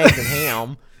in Green Eggs and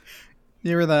Ham.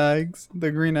 here are the eggs, the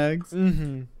green eggs.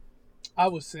 Mm-hmm. I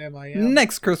was Sam I am.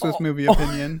 Next Christmas movie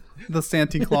opinion: The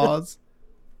Santa Claus.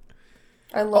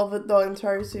 I love it the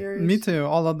entire series. Me too.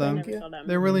 All of them. Thank you.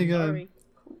 They're really good. Sorry.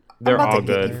 They're I'm about all to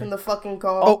kick you good. from the fucking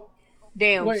call. Oh,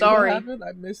 Damn, Wait, sorry. what happened?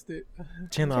 I missed it.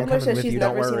 Chandler, I'm Chandler coming said with she's you.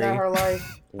 Don't never seen that in her worry.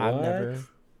 life. I've What? never.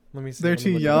 Let me see. they're let me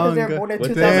too look it Because up. they're young. born in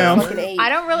What's 2008. I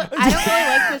don't really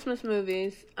like Christmas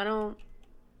movies. I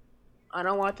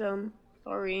don't watch them.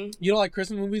 Sorry. You don't like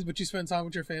Christmas movies, but you spend time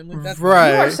with your family? That's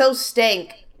Right. You are so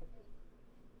stank.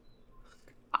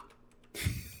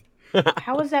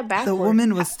 How is that backwards? The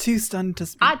woman was too stunned to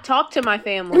speak. I talk to my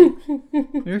family.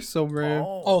 You're so rude.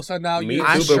 Oh, so now Me you. too,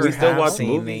 I but sure we still have watch seen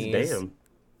movies. these. Damn.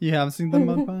 You have seen them,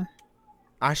 Mudpie?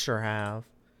 I sure have.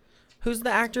 Who's the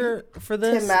actor for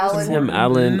this? Tim Allen. Tim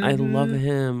Allen. I Mhm. love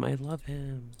him. I love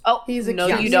him. Oh, He's a no,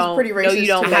 cute- you he's don't. pretty No, you racist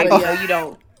don't. too, Heidi. yeah. No, you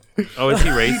don't. Oh, is he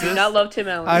You do racist? not love Tim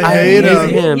Allen. I hate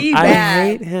him. He's I bad.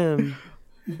 hate him.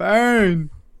 Burn.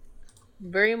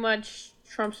 Very much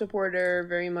Trump supporter.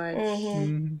 Very much.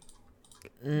 Mhm.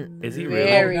 Mm. Is he really?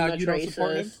 Very Now much you don't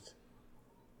support him? racist.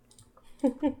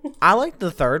 I like the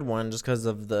third one just because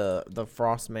of the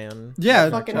Frost Man. Yeah, I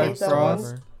fucking Jack hate that Frost.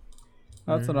 one.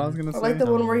 That's what I was gonna I say. like the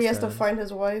one where he has to Sad. find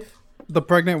his wife. The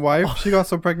pregnant wife. She got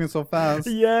so pregnant so fast.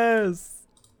 Yes.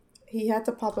 He had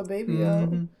to pop a baby out.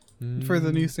 Mhm. For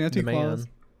the new Santa The Claus. man.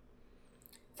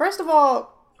 First of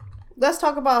all, let's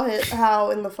talk about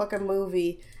how in the fucking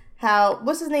movie,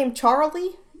 what's his name,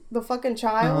 Charlie, the fucking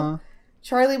child. Uh-huh.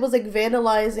 Charlie was like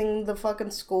vandalizing the fucking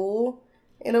school,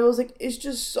 and it was like, it's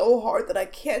just so hard that I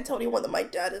can't tell anyone that my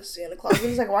dad is Santa Claus. And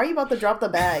he's like, why are you about to drop the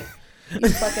bag, you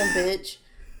fucking bitch?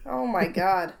 Oh my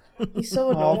god. He's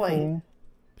so annoying.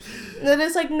 And then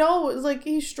it's like, no, it's like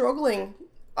he's struggling.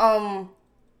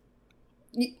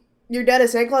 Your dad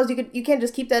is Santa Claus. You can't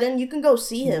just keep that in. You can go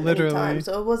see him anytime.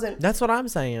 So it wasn't. That's what I'm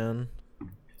saying.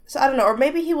 So I don't know, or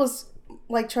maybe he was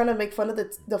like trying to make fun of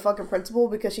the fucking principal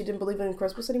because she didn't believe in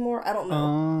Christmas anymore. I don't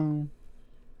know.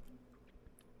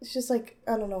 It's just like,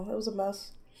 I don't know. It was a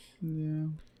mess. Yeah.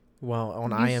 Well, on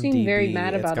You IMDb, seem very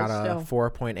mad about it's got it a still.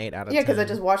 4.8 out of 10. Yeah, because I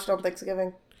just watched it on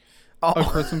Thanksgiving. Oh,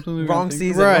 Christmas movie. wrong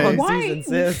season. Right. Wrong Why? season,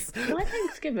 sis. Why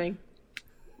Thanksgiving?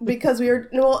 Because we were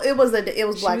it was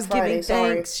Black was Friday. giving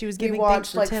Sorry, thanks. She was we giving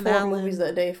watched thanks for like Tim 4 Allen. movies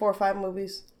that day, 4 or 5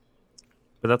 movies.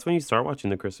 But that's when you start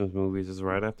watching the Christmas movies. Is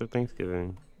right after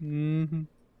Thanksgiving. Mm-hmm.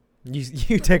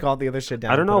 You take all the other shit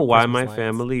down. I don't and put know up why Christmas my lights.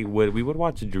 family we would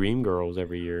watch Dreamgirls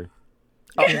every year.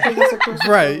 Because it's a Christmas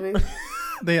Right. movie.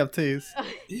 They have taste.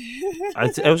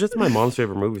 It was just my mom's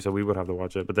favorite movie, so we would have to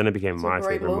watch it. But then it became It's my a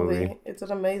great favorite movie. movie. It's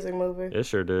an amazing movie. It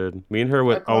sure did. Me and her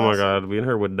would. A Oh my classic. god, me and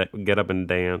her would get up and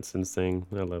dance and sing.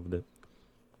 I loved it.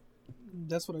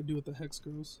 That's what I do with the Hex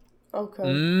Girls. Okay.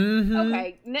 Mhm.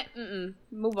 Okay,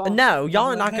 move on. No, y'all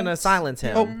are not gonna silence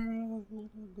him. Oh.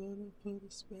 Gonna put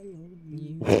a spell on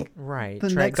you. Right. The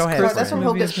Trey, next go ahead. Bro, Christmas that's from Trey.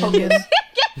 movie Hocus opinion. Pocus.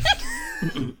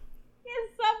 Can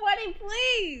somebody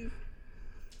please?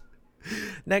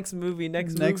 Next movie.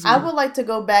 Next movie. I would like to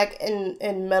go back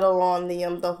and meddle on the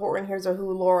Horton Hears a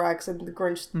Who, Lorax, and the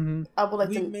Grinch. Mm-hmm. I would like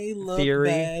We to. may look Theory.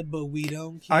 bad, but we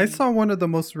don't care. I saw one of the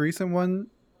most recent one,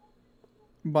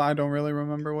 but I don't really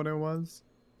remember what it was.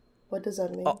 What does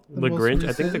that mean? Oh, The most Grinch.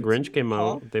 I think the recent? Grinch came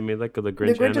out. They made like the the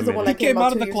Grinch Grinch is the one that animated. He came came out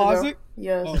out of 2 the years ago. closet?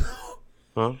 Yes.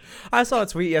 Huh? I saw a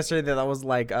tweet yesterday that was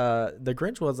like, the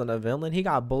Grinch wasn't a villain. He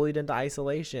got bullied into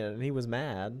isolation and he was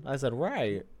mad. I said,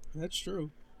 right. That's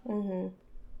true. No,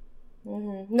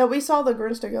 we saw the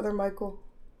Grinch together, Michael.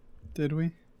 Did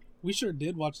we? We sure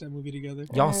did watch that movie together.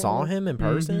 Y'all saw him in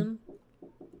person?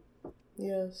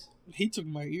 Yes. He took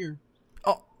my ear.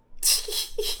 Oh.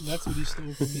 That's what he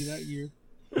stole from me that year.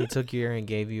 He took your ear and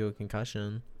gave you a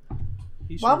concussion.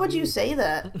 He Why sure would you did. say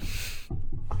that?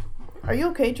 Are you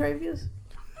okay, Travius?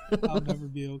 I'll never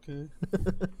be okay.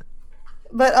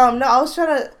 But no, I was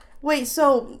trying to wait.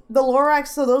 So the Lorax,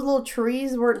 so those little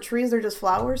trees weren't trees; they're just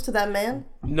flowers to that man.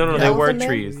 No, The they were Elephant Man?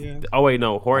 trees. Yeah. Oh wait,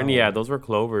 no, Horton. Yeah, those were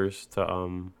clovers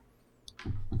to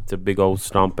big old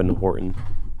stomping Horton.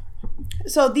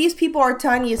 So these people are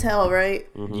tiny as hell, right?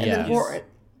 And then Yes. Horton.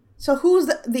 So who's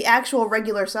the actual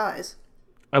regular size?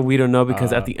 We don't know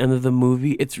because at the end of the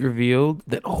movie, it's revealed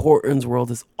that Horton's world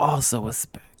is also a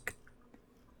speck.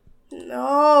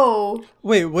 No.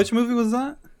 Wait, which movie was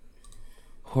that?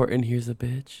 Horton here's a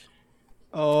bitch.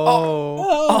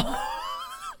 Oh.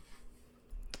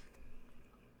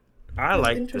 I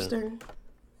liked it. Interesting.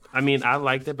 I mean, I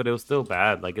liked it, but it was still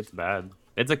bad. Like, it's bad.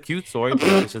 It's a cute story, but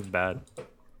it's just bad.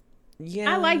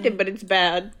 Yeah. I liked it, but it's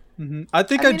bad. I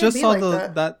think I I, mean, it'd just be saw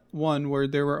like that. one where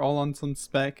they were all on some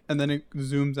spec and then it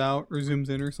zooms out or zooms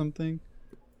in or something.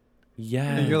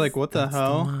 Yeah. And you're like, what the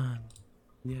hell?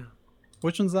 Yeah.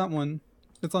 Which one's that one?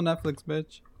 It's on Netflix,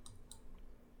 bitch.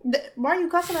 Why are you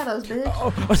cussing at us,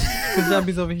 bitch? Because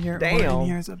Gabby's over here. Damn. Horton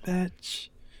here's a bitch.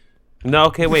 No,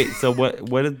 okay, wait. So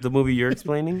what is the movie you're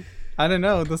explaining? I don't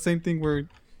know. The same thing where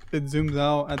it zooms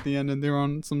out at the end and they're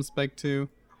on some spec too.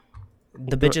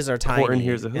 The bitches are tiny Horton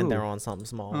Hears a Who. and they're on something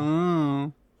small.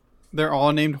 Oh. They're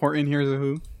all named Horton Here's a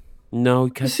Who. No,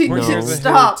 because She- Horton no. Hears a Who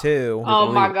Stop. too. Oh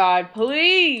only- my god,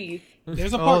 please.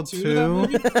 There's a Oh, part 2 to that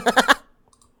movie.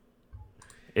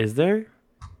 Is there?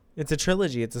 It's a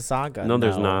trilogy. It's a saga. No,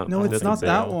 there's not. No, it's That's not a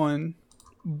that bit. one.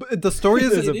 But the story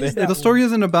It is isn't. a bit. The story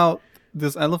isn't about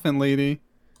this elephant lady.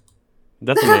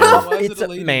 That's a man. Why is It's it a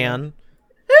lady? man.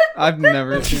 I've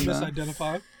never seen that.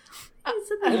 Misidentified.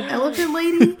 Is it the elephant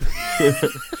lady?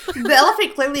 The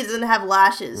elephant clearly doesn't have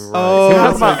lashes. Oh, How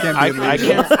so it about- can't be I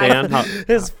illegal. can't stand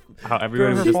His how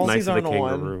everybody was Her just nice falsies to the aren't on.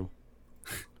 kangaroo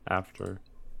after.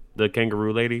 The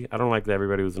kangaroo lady? I don't like that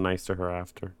everybody was nice to her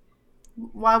after.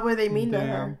 Why were they mean to Damn.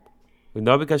 her?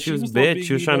 No, because she She was was not bitch. being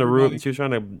She was mean trying to to ruin. everybody. She was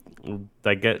trying to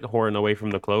like get Horton away from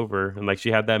the clover, and like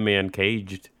she had that man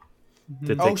caged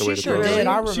to Oh, take away she the sure clover. did.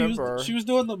 I She remember. was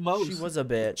doing the most. She was a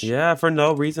bitch. Yeah, for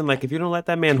no reason. Like if you don't let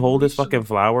that man hold his fucking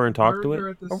flower and talk to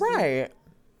it, Right.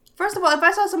 First of all, if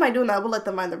I saw somebody doing that, I would let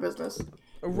them mind their business.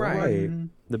 Right.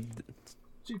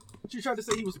 She tried to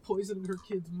say he was poisoning her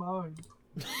kid's mind.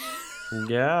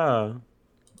 Yeah.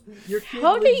 Your kid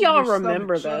How do lives in y'all your stomach.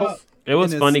 remember Shut this? up. It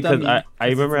was In his funny because stomach. I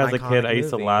remember It's as an a kid iconic I used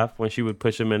to movie. laugh when she would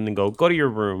push him in and go to your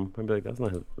room. I'd be like, that's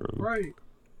not his room. Right.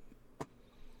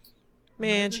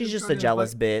 Man, she's just a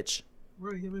jealous bitch.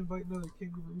 Right. Him inviting other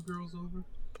kangaroo girls over.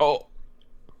 Oh,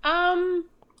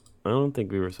 I don't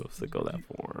think we were supposed to go that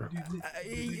far.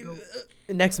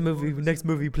 Next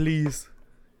movie, please.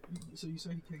 So you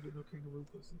said he can't get no kangaroo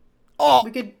pussy? Oh,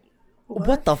 We could.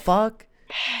 what the fuck?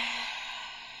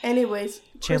 Anyways,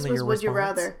 Chandler, Christmas, your would you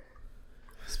response? rather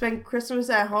spend Christmas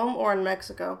at home or in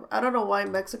Mexico? I don't know why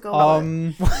Mexico.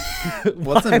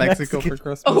 What's in Mexico for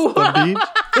Christmas? The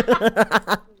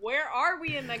beach? Where are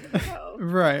we in Mexico?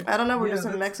 Right. I don't know. We're Yeah, just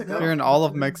in that's- Mexico. You're in all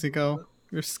of Mexico.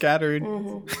 You're scattered.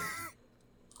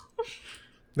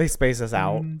 They space us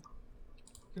out. Mm,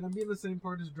 Can I be in the same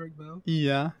part as Drake Bell?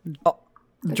 yeah. Oh.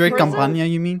 Drake prison? Campagna,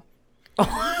 you mean?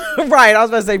 Right, I was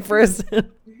about to say prison.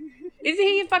 Isn't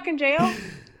he in fucking jail?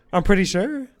 I'm pretty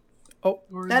sure. Or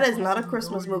That is he not a going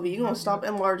Christmas to movie. You gonna stop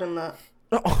enlarging that?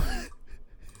 No.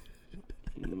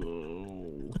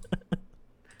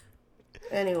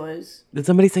 Anyways, Did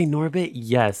somebody say Norbit?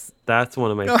 Yes, that's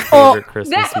one of my favorite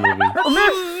Christmas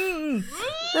movies.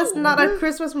 that's not a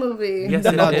Christmas movie. Yes,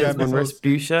 Not it is. yet, When but-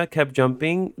 Rasputia kept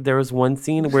jumping, there was one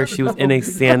scene where she was in a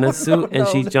Santa suit and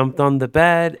she jumped on the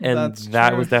bed, and That's that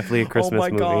true. was definitely a Christmas oh my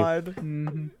movie. god.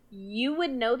 Hmm. You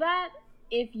would know that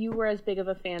if you were as big of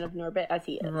a fan of Norbit as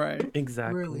he is. Right.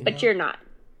 Exactly. Really? But you're not.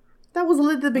 That was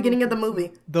literally the beginning of the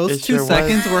movie. Those It 2 sure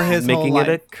seconds was were his whole making life.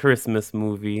 it a Christmas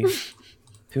movie.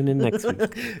 Tune in next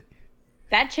week.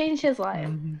 That changed his life.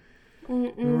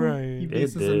 Right.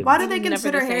 It did. Why do they Never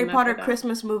consider the Harry same Potter after that.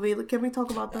 Christmas movie? Can we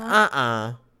talk about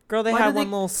that? Girl, they Why had do they-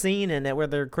 one little scene in it where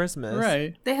they're Christmas.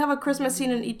 Right. They have a Christmas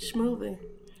scene in each movie.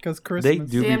 Because They Christmas.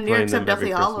 do Damn be near playing except them every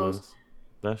Deathly Hallows. Christmas.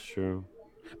 That's true.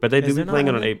 But they do Is be there playing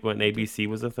it not on any? when ABC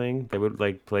was a thing. They would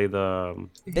like play the.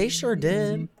 They sure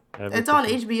did. Every It's on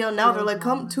Christmas. HBO now. They're like,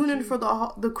 come tune in for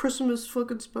the Christmas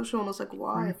fucking special. And I was like,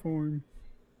 why? Freeform.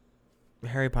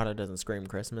 Harry Potter doesn't scream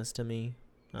Christmas to me.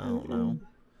 I don't know.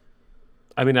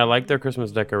 I mean, I like their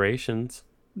Christmas decorations.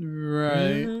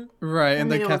 Right. Mhm. Right. In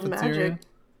the mean, it was cafeteria. magic.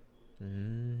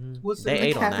 What's They the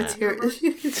ate on that. Cafeteria.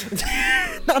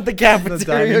 Not the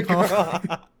cafeteria, dining hall. girl.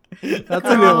 That's what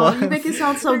Oh, it you was. make it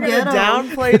sound so You're gonna ghetto.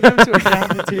 downplay them to a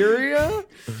cafeteria?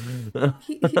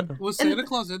 Was Santa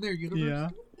Claus in their universe?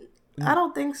 Yeah. I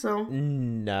don't think so.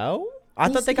 No. I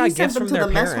He- thought they he got sent gifts them from to their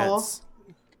the mess hall. parents.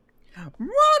 I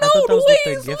thought that was what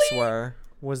their gifts were.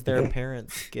 Was their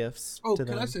parents' gifts Oh, to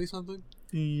can them. I say something?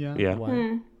 Yeah. Yeah. What?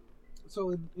 Hmm. So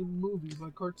in movies,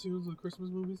 like cartoons or Christmas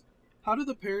movies, how do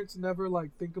the parents never like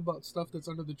think about stuff that's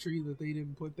under the tree that they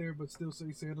didn't put there, but still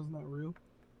say Santa's not real?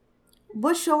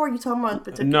 What show are you talking about in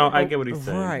particular? No, I get what he's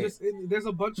saying. Right. There's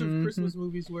a bunch of Mhm. Christmas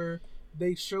movies where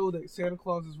they show that Santa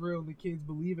Claus is real and the kids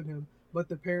believe in him, but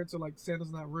the parents are like,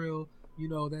 Santa's not real, you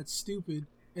know, that's stupid.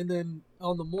 And then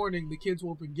on the morning, the kids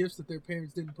will open gifts that their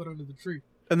parents didn't put under the tree.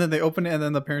 And then they open it, and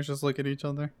then the parents just look at each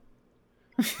other.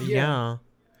 Yeah.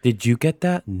 Did you get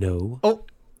that? No. Oh.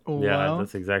 Yeah, Wow.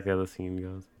 that's exactly how the scene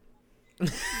goes.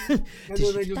 And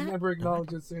then they just never acknowledge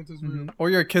that Santa's real. Mhm. Or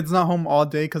your kid's not home all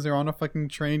day because they're on a fucking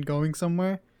train going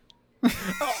somewhere.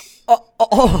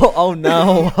 Oh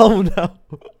no. Oh no.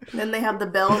 Then they have the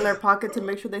bell in their pocket to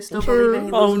make sure they still believe in.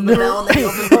 He Oh, loses the bell and they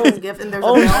open his gift and there's a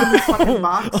bell in his fucking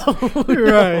box.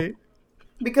 Right.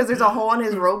 Because there's a hole in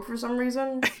his robe for some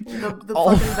reason. The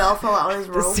Oh. fucking bell fell out of his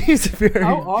This robe. seems very.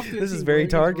 How often This he is very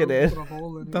wears his robe targeted. with a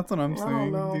hole in it? That's what I'm I don't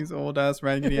saying. know. These old ass,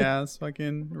 raggedy ass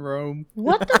fucking robe.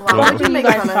 What the Why fuck would are you you make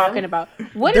guys fun of talking him? about?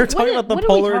 What They're is- talking what about is- the what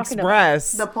are we Polar talking about?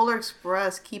 Express. The Polar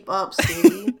Express, keep up,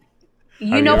 Stevie.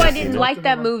 You Have know you I ever didn't seen it? like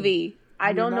that movie. I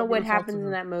You're don't not know what gonna talk to happens me.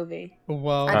 in that movie.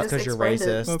 Well, I That's just because you're explained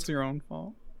it. racist. that's your own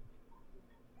fault.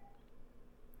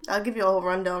 I'll give you a whole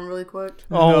rundown really quick.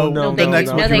 Oh, no, No, no, thank next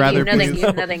you. would No, you thank rather, you. No, thank please?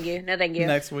 you. No, thank you. No, thank you.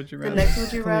 Next, would you The rather? next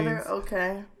would you rather? Please.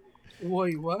 Okay.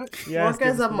 Wait, what? Yes, Work give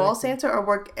as us a the mall next one. Santa or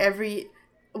work every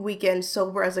weekend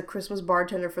sober as a Christmas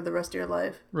bartender for the rest of your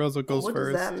life? Rosa goes What does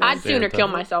first. that mean? I'd sooner Santa. kill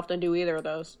myself than do either of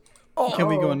those. Can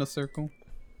we go Oh. in a circle?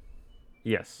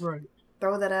 Yes. Right.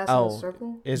 Throw that ass in Oh. a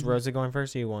circle? Is Rosa going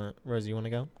first? Or you want Rosa? You want to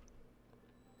go?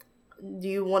 Do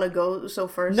you want to go so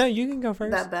first? No, you can go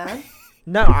first. That bad?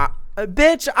 No,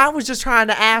 bitch, I was just trying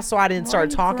to ask so I didn't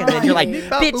start you talking. And then you're like,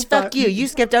 crying? bitch, fuck you. You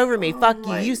skipped over me. Fuck you.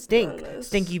 my You stink. goodness.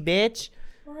 Stinky bitch.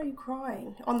 Why are you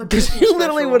crying? On the Because Christmas you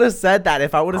literally special. would have said that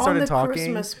if I would have On started the talking.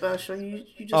 Christmas special, you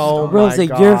just Oh, stopped. my Rosa,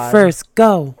 you're God. first.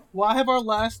 Go. Why have our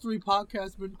last 3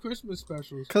 podcasts been Christmas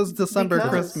specials? Because December Because-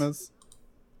 Christmas.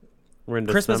 We're in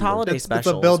Christmas December. holiday It's a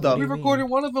specials. build-up. What do We you recorded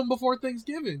mean? one of them before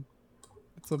Thanksgiving.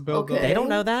 It's a build Okay. They don't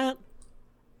know that.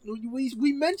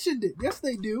 We mentioned it. Yes,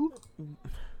 they do.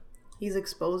 He's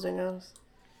exposing us.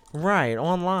 Right,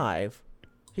 on live.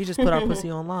 He just put our pussy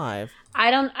on live.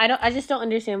 I just don't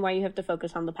understand why you have to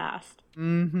focus on the past.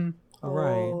 Mm-hmm.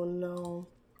 Right. Oh no.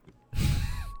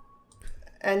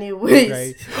 Anyways,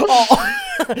 Right.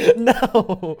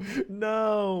 Oh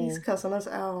no. he's cussing us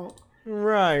out.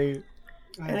 Right.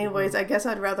 Anyways, I guess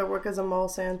I'd rather work as a mall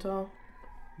Santa.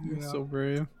 Yeah. So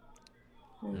brave.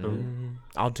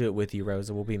 I'll do it with you,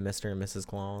 Rosa. We'll be Mr. and Mrs.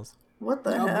 Claus. What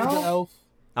the I'll be the hell? elf.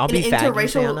 I'll An be Faggy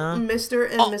interracial Santa. Mr.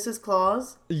 and Mrs.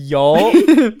 Claus. Yo.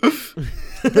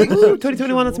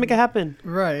 2021, let's make it happen.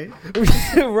 Right.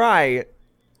 Right.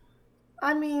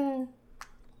 I mean,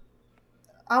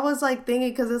 I was like thinking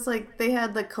because it's like they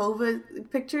had the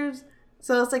COVID pictures.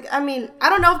 So it's like, I mean, I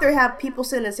don't know if they have people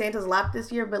sitting in Santa's lap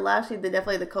this year, but last year they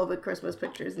definitely had the COVID Christmas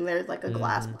pictures, and there's like a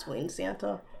glass between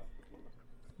Santa.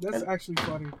 That's actually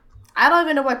funny. I don't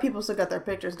even know why people still got their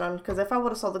pictures done, because if I would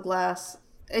have saw the glass,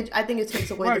 I think it takes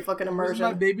away the fucking This is my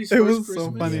immersion. baby's It first was so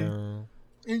Christmas, funny. Yeah.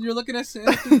 and you're looking at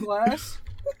Santa through glass.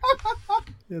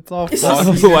 It's all It's foggy.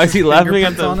 also- Why is he laughing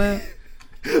at Fingerprints on them?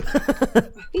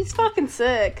 it. He's fucking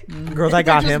sick. Girl, that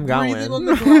got They're him just breathing going. on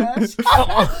the glass.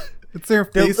 It's their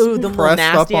Them, face ooh, them little pressed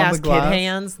up nasty on ass the kid glass.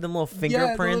 hands, them little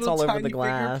fingerprints little all over tiny the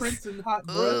glass. fingerprints and hot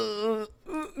breath.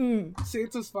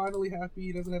 Santa's finally happy.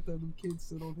 He doesn't have to have them kids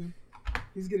sit on him.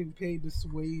 He's getting paid to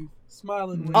wave,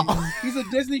 smile and wave. He's a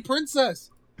Disney princess.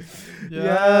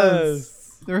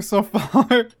 Yes. They're so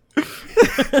far.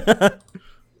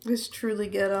 It's truly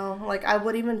ghetto. Like, I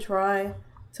wouldn't even try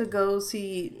to go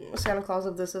see Santa Claus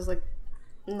if this is like,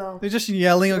 no. They're just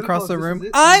yelling Santa across Claus, the this room. is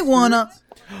it, I these wanna.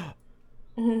 spirits.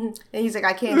 And he's like,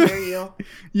 I can't hear you.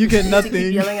 You get To keep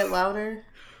nothing. yelling it louder.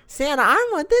 Santa, I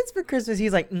want this for Christmas.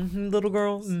 He's like, little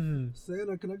girl.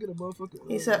 Santa, can I get a motherfucker?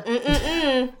 He said,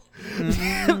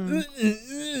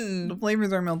 The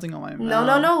flavors are melting on my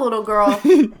mouth. no, little girl.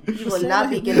 You will not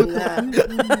be getting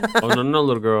that. Oh no,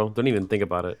 little girl, don't even think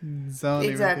about it. Don't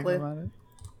Exactly. even think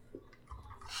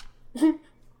about it.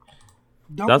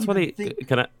 Don't That's what even he. think.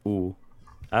 Can I? Ooh,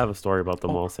 I have a story about the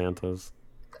mall Santas.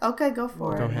 Okay, go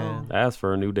for Go it. ahead. I asked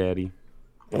for a new daddy.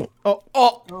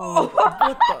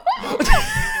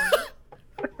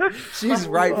 She's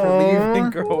right for leaving,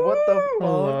 girl. What the fuck?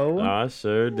 Hello. I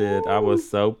sure did. I was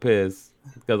so pissed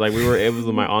because like it was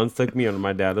when my aunts took me and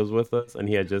my dad was with us, and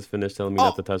he had just finished telling me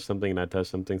not to touch something, and I touched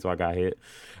something, so I got hit.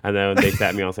 And then they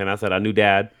sat me on saying, I said, "A new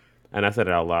dad," and I said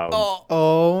it out loud.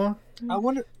 Oh. I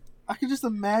wonder. I could just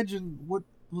imagine what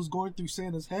was going through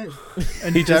Santa's head.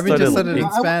 And He just Debbie just said started- it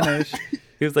in Spanish.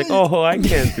 He was like, "Oh, I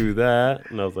can't do that,"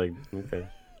 and I was like, "Okay."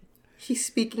 He's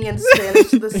speaking in Spanish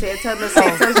to the Santa, and the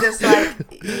Santa's just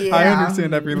like, yeah. I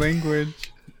understand every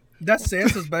language. That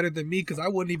Santa's better than me because I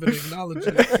wouldn't even acknowledge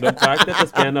it. The fact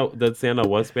that the Santa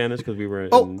was Spanish because we were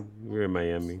in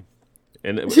Miami,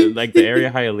 and like the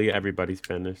area Hialeah, everybody's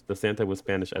Spanish. The Santa was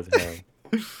Spanish as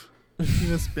hell.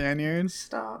 He's a Spaniard.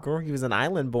 Stop. Girl, he was an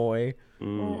island boy.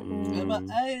 I'm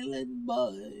an island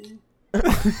boy.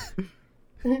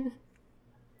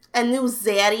 A new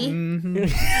zaddy.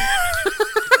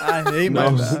 I hate my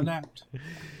No. dad. Snapped.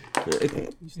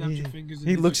 You snapped your fingers. and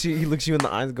He did looks your- you in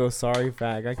the eyes and goes, "Sorry,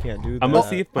 fag, I can't do that." I'm gonna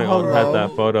see if my aunt has Hello.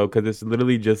 that photo because it's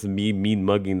literally just me mean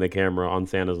mugging the camera on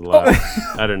Santa's lap.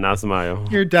 I did not smile.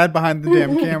 Your dad behind the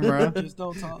damn camera. Just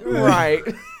don't talk. right.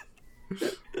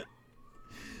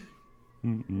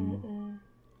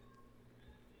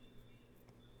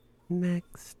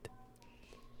 Next.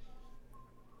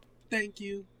 Thank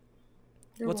you.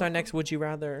 What's our next? Would you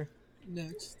rather?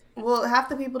 Next. Well, half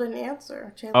the people didn't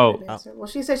answer. Chandler Oh. didn't answer. Well,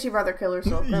 she said she'd rather kill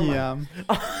herself. Never mind.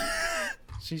 Yeah.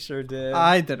 She sure did.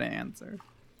 I didn't answer.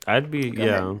 I'd be Go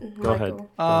yeah. ahead, Go ahead.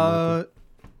 Michael.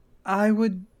 I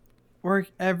would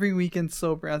work every weekend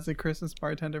sober as a Christmas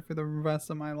bartender for the rest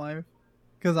of my life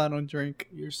because I don't drink,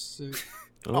 You're sick.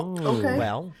 Oh. Okay.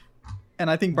 Well, and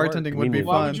I think Work. bartending would be Meaning-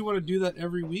 Why fun. would you want to do that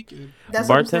every weekend? That's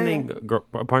what I'm saying.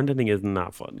 Bartending is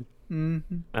not fun. hmm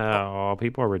Oh,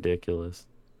 people are ridiculous.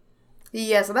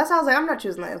 Yeah, so that sounds like I'm not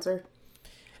choosing the answer.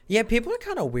 yeah, people are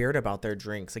kind of weird about their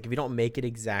drinks. Like, if you don't make it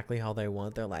exactly how they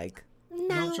want, they're like, I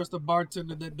don't trust a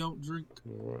bartender that don't drink.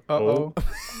 Uh-oh.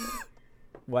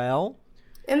 "Well,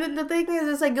 And the thing is,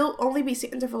 it's like you'll only be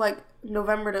Santa for like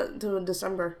November to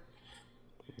December.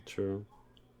 True.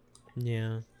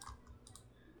 yeah."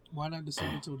 Why not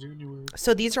December until January?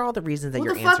 So these are all the reasons that Who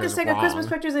your the fuck answer is is taking wrong. Christmas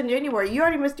pictures in January? You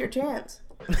already missed your chance.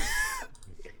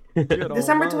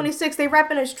 December 26th, they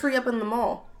wrapping his tree up in the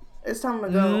mall. It's time to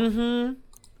go. Mm-hmm.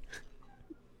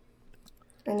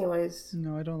 Anyways,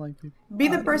 No, I don't like people. be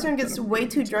the person who gets way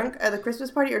too drunk at the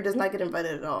Christmas party or does not get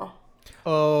invited at all.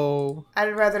 Oh.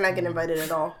 I'd rather not get invited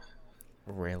at all.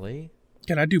 Really?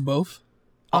 Can I do both?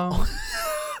 Um,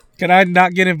 Can I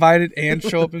not get invited and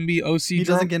show up and be OC he drunk?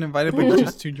 doesn't get invited, but he's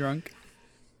just too drunk.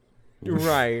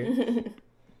 Right.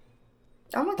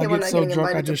 I'm okay I with get not so getting drunk,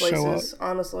 I invited to just show places,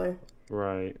 honestly.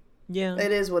 Right. Yeah.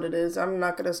 It is what it is. I'm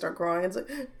not gonna start crying. It's like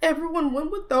everyone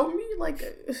went without me. Like,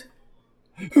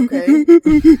 okay,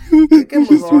 we can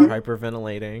move Start on.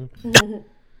 hyperventilating.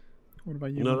 What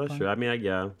about you? No, that's Mukbang? true. I mean,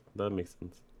 yeah, that makes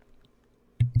sense.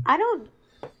 I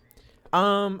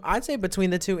don't. I'd say between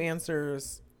the two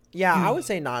answers, yeah, I would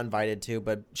say not invited to,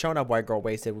 but showing up white girl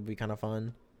wasted would be kind of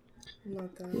fun.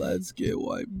 Not that. Let's get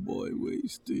white boy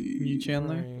wasted. You,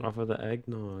 Chandler? Off of the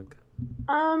eggnog.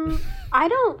 I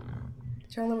don't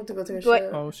Chandler went to go take a But-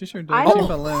 shit. Oh, she sure did. I She don't-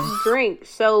 fell in. drink,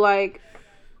 so like,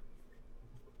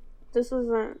 this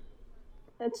isn't.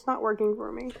 It's not working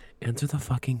for me. Answer the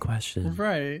fucking question.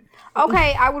 Right.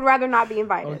 Okay, I would rather not be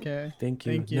invited. Okay. Thank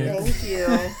you. Thank you. Next.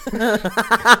 Thank you.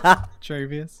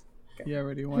 Travius, you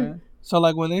already went. So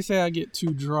like when they say I get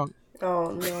too drunk,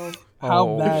 Oh no. how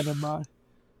Oh. bad am I?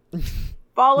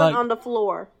 Falling Like- on the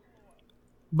floor.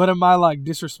 But am I like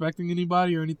disrespecting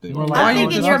anybody or anything? Or like, Why I'm you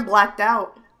thinking just- you're blacked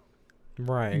out.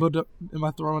 Right. But am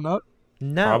I throwing up?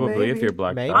 No. Probably if maybe. you're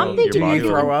blacked Maybe. out. I'm thinking your Do you body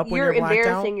throw will- up when you're you're blacked out?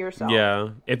 embarrassing yourself. Yeah.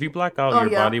 If you black out, Oh,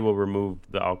 your yeah. body will remove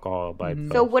the alcohol by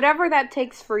itself. So whatever that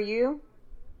takes for you.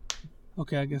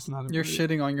 Okay, I guess not. You're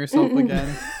everybody. shitting on yourself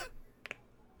again.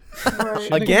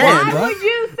 Right. Again. Why Bro. would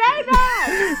you say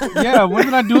that? Yeah, when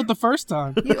did I do it the first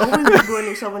time? You always be doing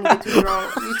yourself when you get too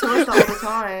drunk. You tell us that all the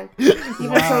time. You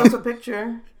even show us a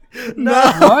picture. No.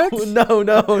 What? No,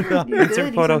 no, no. You Insert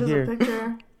did. photo You sent us here. a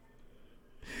picture.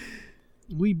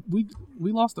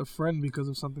 We lost a friend because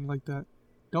of something like that.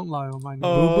 Don't lie on my name.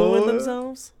 Boo-booing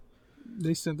themselves?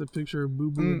 They sent a picture of Boo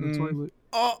Boo in the toilet.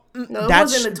 Oh, No, it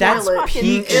that's wasn't the that's toilet.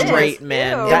 peak It was- straight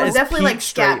man. ew. It That was is definitely peak like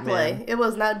scat straight play. man. It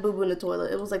was not boo boo in the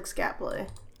toilet. It was like scat play.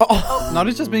 Oh. Not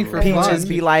just being for Peaches fun.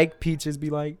 be like, peaches be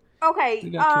like. Okay, We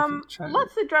got kicked from the chat.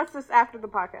 let's address this after the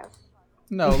podcast.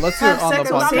 No, let's do it Have on the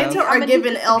sex with podcast. Santa podcast. I'm or gonna give need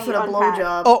an this to elf be a unpacked.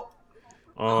 blowjob. Oh.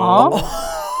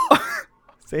 Oh.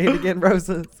 Say it again,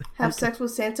 Rosa. Have sex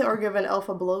with Santa or give an elf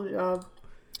a blowjob.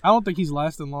 I don't think he's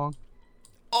lasting long.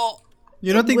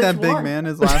 You don't think Which that big one? man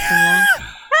is lasting long?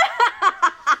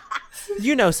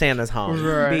 You know Santa's hung.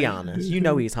 Right. Be honest. You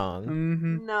know he's hung.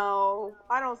 Mm-hmm. No,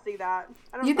 I don't see that.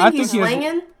 I don't. You I think he's think he has-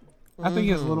 slinging? I think he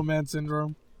has little man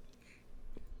syndrome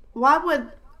Why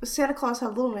would Santa Claus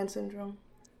have little man syndrome?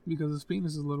 because his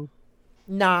penis is little.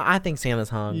 Nah, I think Santa's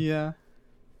hung. Yeah.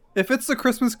 If it's the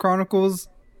Christmas Chronicles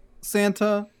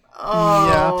Santa,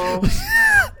 Oh.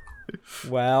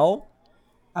 Well,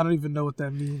 I don't even know what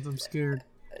that means. I'm scared.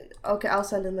 Okay, I'll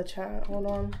send in the chat. Hold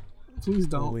on. Please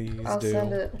don't. please I'll do.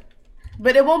 send it.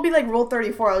 But it won't be like Rule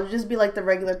 34. It'll just be like the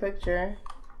regular picture.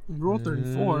 Rule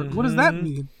 34. What does that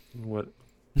mean? What?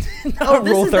 Oh,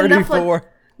 this Rule is the 34.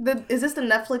 Is this the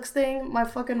Netflix thing my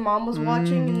fucking mom was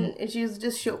watching and she was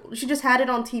just she just had it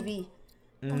on TV.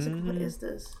 I was like, what is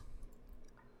this?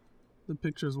 The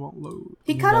pictures won't load.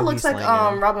 He kind know of looks he's like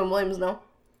slanging. Robin Williams, no?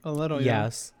 a little. Yeah.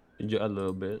 Yes. A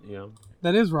little bit, yeah.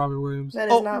 That is Robert Williams. That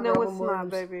is not No, Robin it's Williams. not,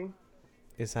 baby.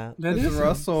 Is that? That It's is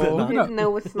Russell. Look it up.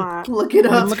 No, it's not. Look it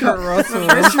up. Look at Russell.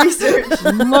 First research.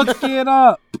 Look it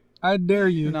up. I dare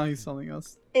you. Now he's telling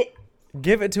us.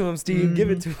 Give it to him, Steve. Give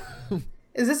it to him.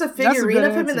 Is this a a figurine good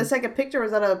of him in the answer. second picture, or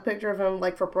is that a picture of him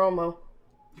like for promo?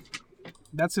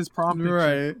 That's his prom picture.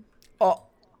 Right. Oh.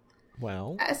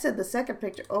 Well. I said the second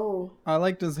picture. Oh, I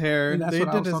liked his hair. And that's They what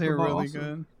I did was his talking hair about really also.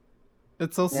 good.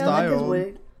 It's so yeah, I like his styled.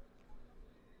 wig.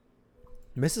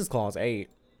 Mrs. Claus 8.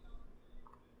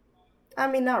 I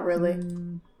mean, not really.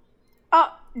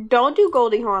 Don't do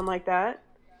Goldie Hawn like that.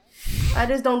 I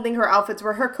just don't think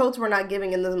her coats were not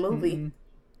giving in this movie.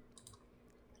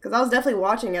 Because I was definitely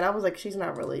watching it. I was like, she's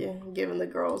not really giving the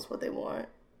girls what they want.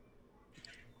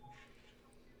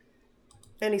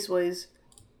 Anyways,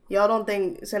 y'all don't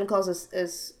think Santa Claus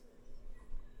is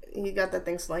he got that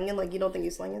thing slinging? Like, you don't think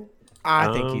he's slinging?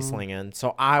 I think he's slinging.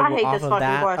 So I I would, hate off this of fucking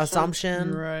that question.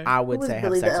 assumption, Right. I Who would was say have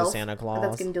Billy the sex with elf? Santa That's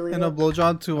Claus. getting deleted. And a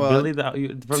blowjob to a Billy the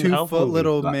from the Elf 2-foot movie.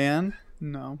 little man?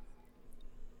 No.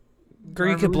 Girl,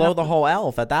 you could blow the whole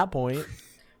elf at that point.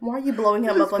 Why are you blowing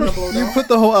him up like a You blowjob? put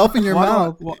the whole elf in your Why,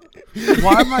 mouth.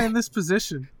 why am I in this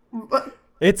position?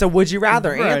 It's a would you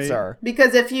rather Right. answer.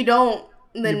 Because if you don't,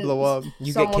 then You blow up. You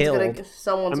get someone's killed.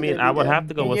 Someone's I mean, gonna be I would dead. have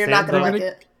to go And with you're not gonna Santa. like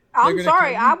it. I'm gonna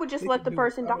sorry. kill I you? would just let the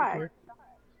person die.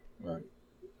 Right.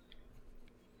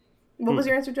 What was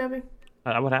your answer, Jabby?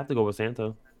 I would have to go with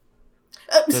Santa.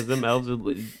 Because them elves are...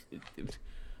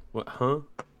 What, huh?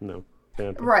 No.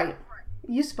 Santa. Right.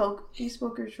 You spoke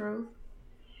your truth.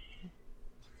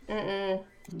 Mm-mm.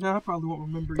 Yeah, I probably won't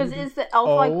remember. Because either. is the elf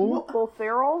Oh. like Will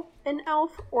Ferrell an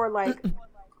elf or like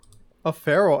A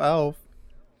feral elf.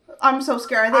 I'm so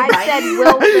scared. Are they I biting said you?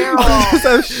 Will Ferrell? Just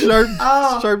have sharp,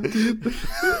 Oh. sharp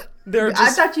teeth. They're I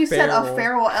just thought you said a feral.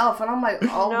 feral elf, and I'm like,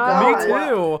 oh No. god. Me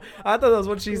too. I thought that's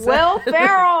what she said. Will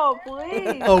Ferrell,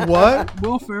 please. A what?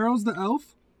 Will Ferrell's the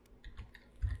elf?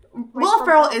 Will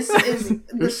Ferrell is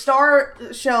the star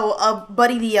show of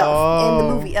Buddy the Elf in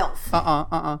the movie Elf.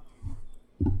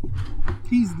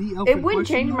 He's the elf. It in wouldn't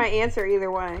question, change though? my answer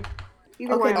either way.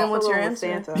 Either Okay, way, then I'm what's still your going with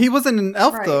answer? Santa. He wasn't an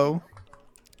elf Right. though.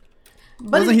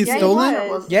 Buddy Wasn't he the Elf stolen?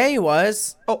 was- Yeah, he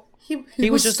was. Oh,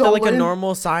 He was just like a stolen.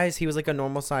 normal size. He was like a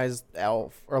normal sized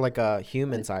elf, or like a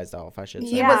human sized elf, I should say.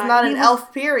 He Yeah, was not he an was-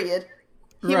 elf, period.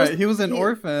 he was an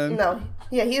orphan. No.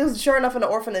 Yeah, he was sure enough in an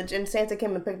orphanage, and Santa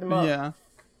came and picked him up. Yeah.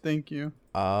 Thank you.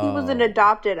 Oh. He was an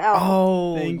adopted elf.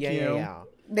 Oh, Thank yeah, you. yeah,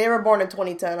 They were born in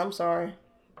 2010. I'm sorry.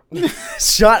 yeah.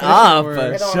 Shut up!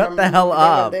 They I don't Shut remember the hell they were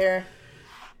up! There.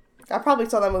 I probably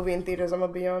saw that movie in theaters. I'm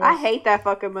gonna be honest. I hate that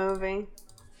fucking movie.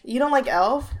 You don't like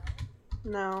Elf?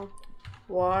 No.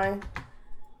 Why?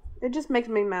 It just makes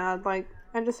me mad. Like,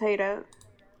 I just hate it.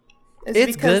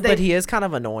 It's because good, but he is kind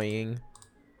of annoying.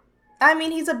 I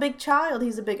mean, he's a big child.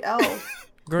 He's a big elf.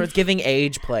 Girl, it's giving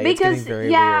age play. Because, it's getting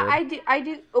very yeah, weird. I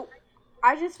do. Oh,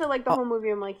 I just feel like the whole movie,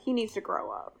 I'm like, he needs to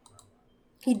grow up.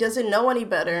 He doesn't know any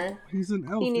better. He's an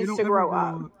elf. He They needs don't to ever grow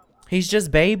up. He's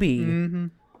just baby. Mm-hmm.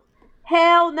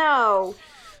 Hell no.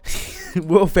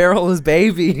 Will Ferrell is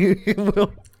baby.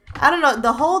 Will... I don't know.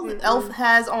 The whole Elf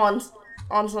has on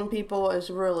some people is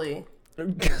really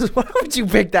Why would you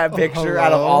pick that picture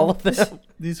out of hello? all of them?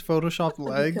 These photoshopped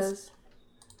legs. because.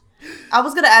 I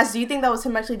was gonna ask, do you think that was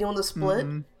him actually doing the split?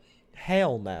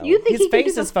 Hell no. You think his he can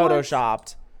face do the is splits?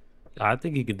 photoshopped? I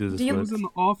think he could do the Do you- He was splits. in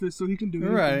the office, so he can do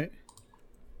anything. Right.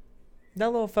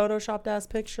 That little photoshopped ass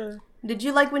picture. Did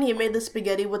you like when he made the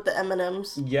spaghetti with the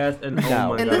M&Ms? Yes, and No. oh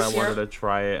my And god, this I year- wanted to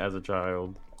try it as a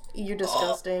child. You're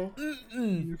disgusting.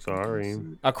 You're Sorry.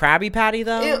 fucking A Krabby Patty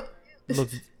though Ew.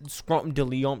 looks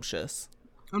scrumptious. sick.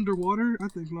 Underwater? I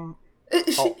think not.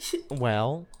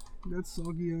 Well, That's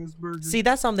soggy ass burger. see,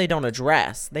 that's something they don't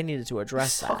address. They needed to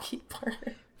address that. Soggy part.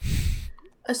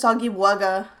 A soggy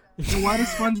wugga. And why does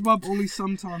SpongeBob only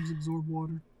sometimes absorb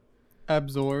water?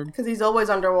 Absorb. Because he's always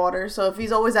underwater. So if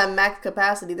he's always at max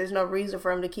capacity, there's no reason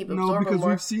for him to keep No, absorbing because more.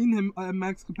 we've seen him at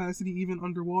max capacity even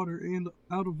underwater and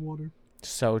out of water.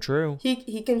 So true.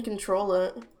 He can control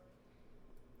it.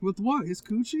 With what? His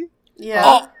coochie? Yeah.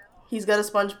 Oh! He's got a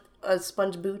sponge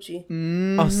boochie.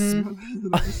 Mm-hmm.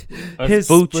 His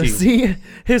Boochie. pussy.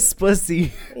 His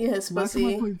pussy. Yeah, his Last time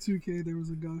I pussy. played 2K, there was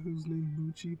a guy who was named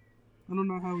Bucci. I don't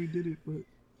know how he did it, but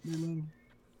they let him.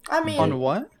 I mean, On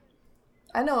what?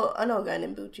 I know a guy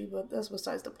named Bucci, but that's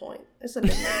besides the point. It's a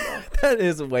nickname though. That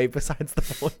is way besides the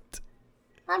point.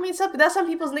 I mean, that's some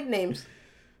people's nicknames.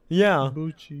 Yeah.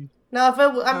 Bucci. Now, if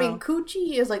it, I mean,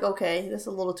 Coochie is like, okay, that's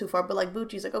a little too far, but like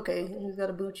Bucci's like, okay, he's got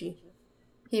a Bucci.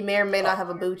 He may or may not have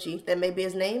a Bucci. That may be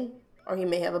his name, or he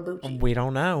may have a Bucci. We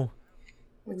don't know.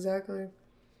 Exactly.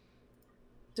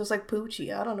 Just like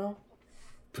Poochie, I don't know.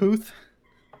 Pooth.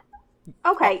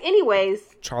 Okay, anyways.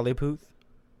 Charlie Puth.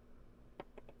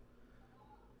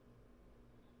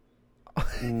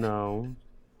 No.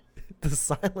 The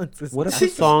silence is What if the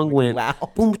song went loud.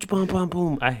 boom, boom, boom,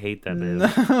 boom? I hate that man.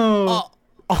 No.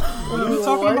 What are we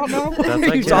talking about now? That's like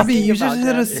You his, Bobby, talking you about just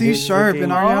hit a that? C His sharp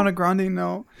and freaking- Ariana Grande.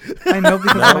 No, I know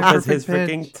because no, of my because his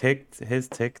perfect freaking pitch. his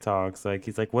TikToks, like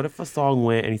he's like, what if a song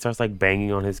went and he starts like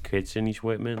banging on his kitchen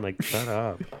equipment? Like, shut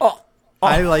up.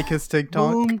 I like his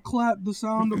TikTok Boom, clap, the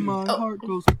sound of my heart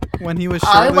goes. when he was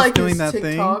I shirtless like doing his that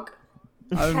TikTok.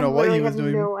 thing. I don't I know what really he was have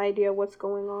doing. no idea what's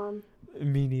going on.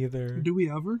 Me neither. Do we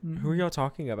ever? Who are y'all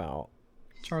talking about?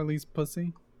 Charlie's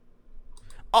pussy.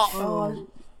 Oh,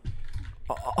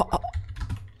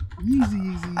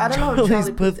 Easy. I don't know who Charlie's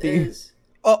Charlie Puth pussy. is.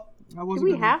 I Do wasn't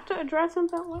we gonna- have to address him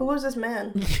that way? Who is this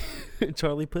man?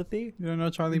 Charlie Puthie? You don't know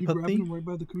Charlie You grabbed him Pussy? right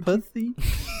by the coochie. Pussy.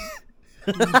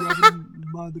 You grabbed him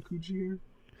by the coochie here.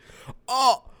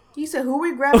 Oh! He said, "Who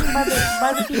we grabbing by the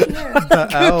coochie hair?" The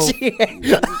elf.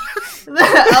 The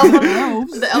elf,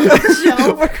 the elf on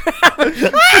the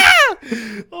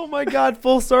shelf. Oh my god,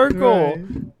 full circle. Right.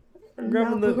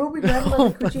 Grabbing No, the- who we grabbing by Oh,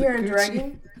 the coochie hair and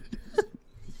dragging?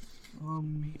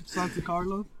 Santa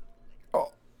Carla.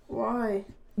 Why?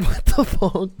 What the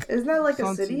fuck? Isn't that like a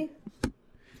Santi- city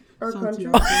or country?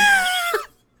 Santiago.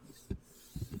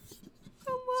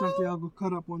 Santiago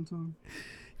cut up one time.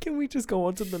 Can we just go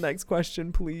on to the next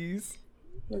question, please?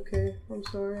 Okay, I'm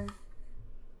sorry.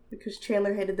 Because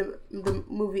Chandler hated the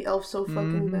movie Elf so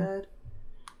fucking bad.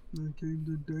 Then came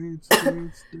the dance.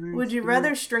 Would you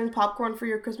rather string popcorn for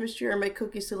your Christmas tree or make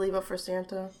cookies to leave out for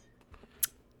Santa?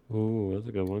 Ooh, that's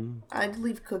a good one. I'd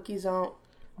leave cookies out.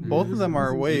 Both of them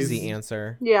are ways. Easy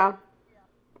answer. Yeah.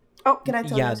 Can I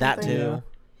tell Yeah, you that something? too.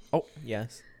 Oh,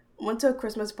 yes. went to a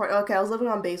Christmas party. Okay, I was living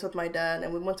on base with my dad,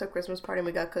 and we went to a Christmas party and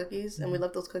we got cookies, and we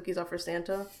left those cookies out for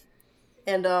Santa.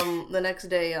 And the next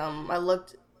day, I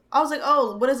looked. I was like,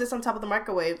 "Oh, what is this on top of the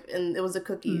microwave?" And it was the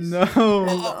cookies.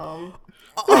 No.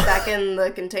 And, back in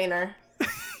the container.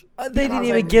 They didn't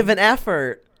even give an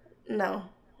effort. No,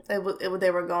 they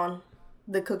were gone.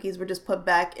 The cookies were just put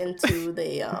back into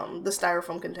the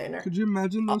styrofoam container. Could you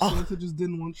imagine though? Santa just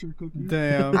didn't want your cookies.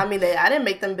 Damn. I mean, I didn't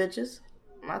make them bitches.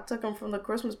 I took them from the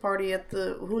Christmas party at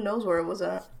the who knows where it was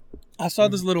at. I saw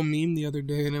this little meme the other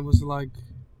day, and it was like,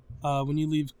 when you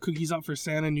leave cookies out for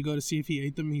Santa and you go to see if he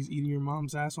ate them, he's eating your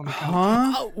mom's ass on the couch.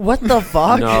 Huh? What the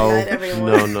fuck? No, Good night,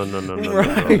 everyone. no.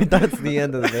 Right, that's the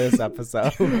end of this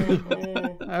episode.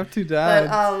 I have two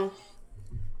dads.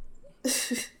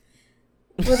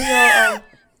 But what do y'all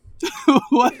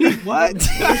What? what?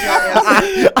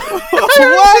 I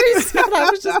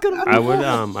was just gonna. I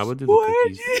would do the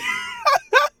cookies.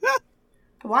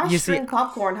 Why You string see-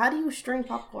 popcorn? How do you string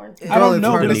popcorn? I don't it's know,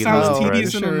 hard but it to sounds tell.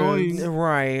 tedious and Sure annoying. is.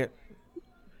 Right.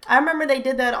 I remember they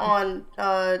did that on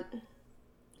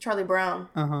Charlie Brown.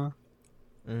 Uh-huh.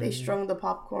 They strung the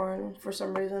popcorn for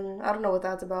some reason. I don't know what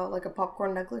that's about, like a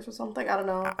popcorn necklace or something. I don't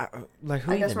know. Like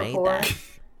who I guess even we're made poor. that?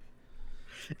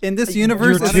 In this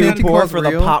universe, You're is too Santa poor Claus for the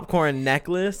real? popcorn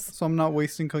necklace. So I'm not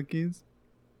wasting cookies.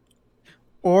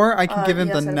 Or I can give him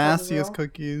yeah, the Santa Claus is nastiest real.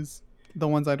 cookies. The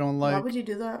ones I don't Why like. would you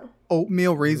do that?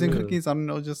 Oatmeal raisin cookies, I don't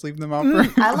know, just leave them out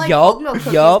for I like Yup, oatmeal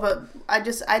cookies, yup. but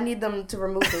I need them to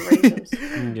remove the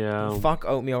raisins. Yeah. Fuck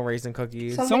oatmeal raisin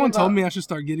cookies. Something Someone told about- me I should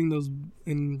start getting those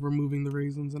and removing the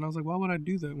raisins, and I was like, why would I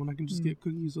do that when I can just get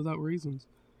cookies without raisins?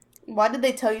 Why did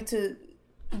they tell you to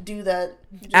do that?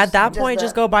 At that point, that?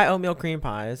 just go buy oatmeal cream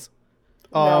pies.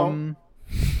 No.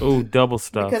 Oh, double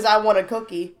stuff. Because I want a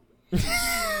cookie.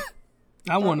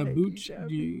 I want a Okay, boot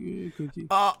cookie.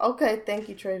 Okay, thank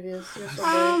you, Travius. You're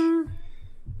so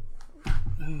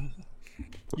good.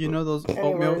 You know those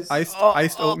oatmeal Anyways.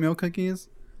 iced oatmeal cookies?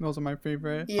 Those are my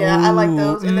favorite. Yeah, I like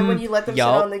those. And then when you let them sit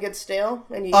yup. out and they get stale,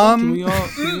 and you Can we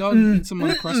all eat some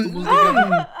Uncrustables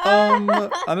together?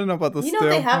 I don't know about the you stale know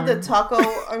they have the part. taco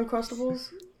Uncrustables.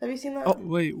 Have you seen that?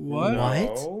 Wait, what?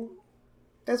 What?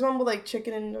 There's one with like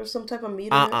chicken and or some type of meat.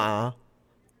 In it. Okay.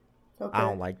 Okay. I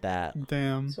don't like that.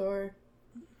 Damn. Sorry.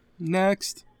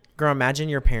 Next. Girl, imagine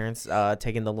your parents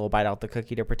taking the little bite out the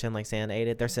cookie to pretend like Santa ate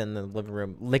it. They're sitting in the living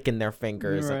room licking their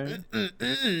fingers. You're Like,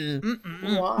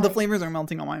 right. Why? The flavors are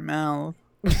melting on my mouth.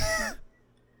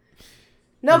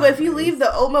 No, but if you leave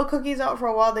the oatmeal cookies out for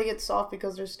a while, they get soft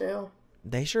because they're stale.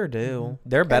 they sure do.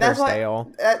 They're better that's why-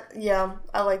 stale. Yeah,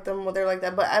 I like them when they're like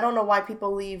that. But I don't know why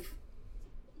people leave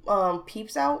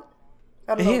peeps out.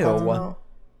 I don't know if that's Ew. about.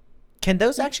 Can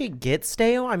those actually get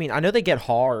stale? I mean, I know they get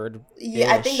hard.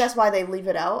 Yeah, I think that's why they leave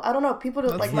it out. I don't know. People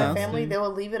don't, like my nasty. family, they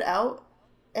will leave it out,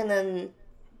 and then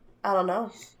I don't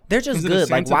know. They're just Is it a good.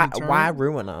 Like, Santa return? why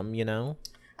ruin them? You know,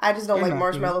 I just don't They're like not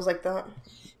marshmallows like that.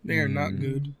 They are not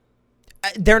good.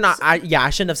 they're not. I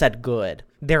shouldn't have said good.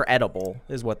 They're edible,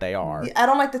 is what they are. I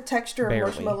don't like the texture Barely.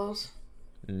 of marshmallows.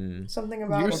 Something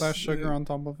about All it. that sugar on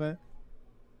top of it.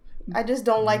 I just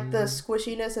don't like the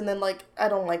squishiness, and then like I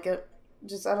don't like it.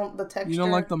 Just I don't the texture. You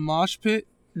don't like the mosh pit?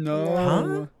 No.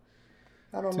 Huh?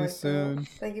 I don't Too like soon. that.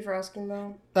 Thank you for asking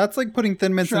though. That's like putting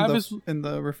Thin Mints Travis- in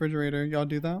the refrigerator. Y'all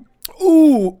do that?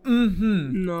 Ooh.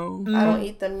 Mm-hmm. No. I don't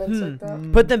eat Thin Mints like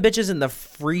that. Put them bitches in the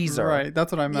freezer. Right.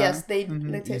 That's what I meant. Yes, they taste good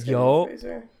in the Yup.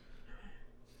 freezer.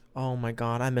 Oh my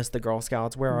god, I miss the Girl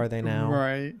Scouts. Where are they now?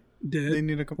 Right. They Dead.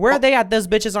 need a Where are they at? Those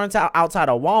bitches aren't outside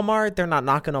of Walmart. They're not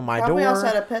knocking on my Probably door.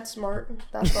 outside of PetSmart.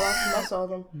 That's the last time I saw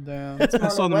them. Damn. I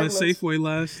saw them at Wegmans. Safeway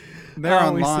last. They're I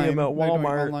always see online. them at They're doing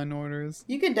Walmart. online orders.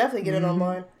 You could definitely get it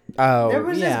online. Oh, There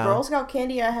was yeah. this Girl Scout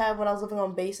candy I had when I was living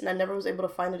on base, and I never was able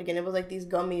to find it again. It was like these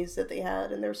gummies that they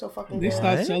had, and they were so fucking They good.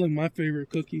 stopped What? selling my favorite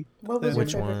cookie. What was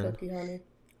Which your favorite one? cookie, honey?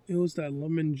 It was that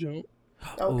lemon jump.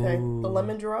 Okay, Ooh. the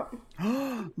lemon drop.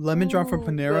 Lemon drop from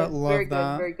Panera. Good, Love very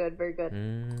that. good, very good, very good.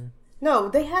 Mm, No,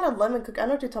 they had a lemon cookie. I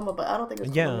know what you're talking about, but I don't think it's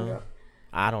called lemon yeah. drop.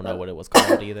 I don't know what it was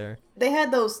called either. They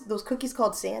had those cookies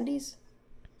called Sandies.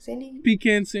 Sandy?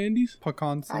 Pecan Sandies.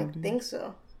 Pecan I sandy. think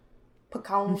so.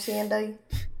 Pecan Sandy.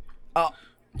 Oh.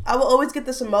 I will always get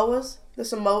the Samoas. The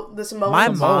Samoas. My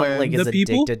mom Samoan. like is The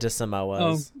people? addicted to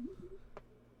Samoas.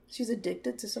 She's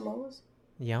addicted to Samoas.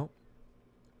 Yep.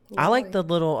 I like the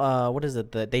little what is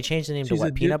it? They changed the name to She's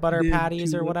what? Peanut butter addicted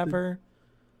patties to or what the- whatever.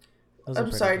 Those are I'm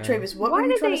pretty sorry, good. Travis. What Why were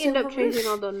you did trying they to say? end up before? changing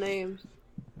all the names?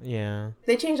 Yeah.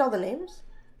 They changed all the names.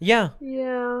 Yeah.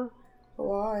 Yeah.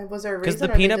 Why? Was there a Because reason?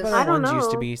 the or they peanut just- butter I don't ones used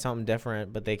to know. be something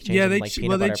different, but they changed Yeah, them, they like ch- peanut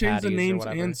well they butter changed the patties or names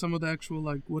whatever. and some of the actual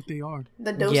like what they are.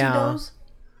 The Dosey Yeah. Dos.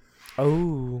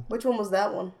 Oh. Which one was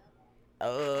that one?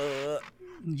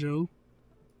 Joe.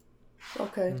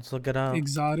 Okay. Let's look it up.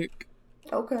 Exotic.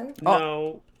 Okay.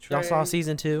 No. Y'all saw Trey.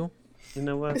 season 2? You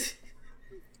know what?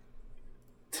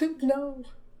 No.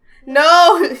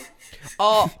 No.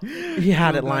 Oh, he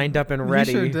had it lined up and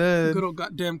ready. You sure did. Good old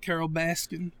goddamn Carol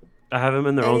Baskin. I have them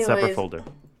in their own separate Anyways. folder.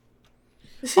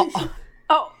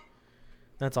 Oh,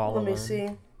 That's all Let of me them. see.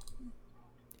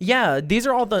 Yeah, these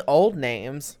are all the old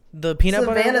names. The peanut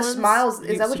butter Savannah ones Smiles. Is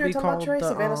used that what to you're be talking about, called Trey? the,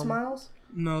 Savannah Smiles?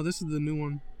 No, this is the new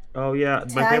one. Oh yeah,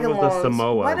 my favorite was the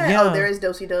Samoa. Why did Yeah. Oh, there is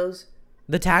Dosey Does.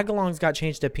 The tagalongs got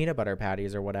changed to peanut butter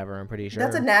patties or whatever, I'm pretty sure.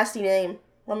 That's a nasty name.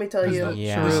 Let me tell you.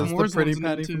 Yeah. Sure The is the s'mores pretty one's in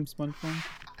patty it, too. from SpongeBob.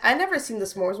 I never seen the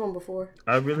s'mores one before.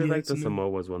 I really Yeah, like it's the new.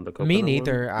 Samoa's one. The coconut Me one.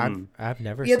 neither. Mm. I've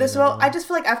never Yeah, seen the that smell. one. I just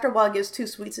feel like after a while it gets too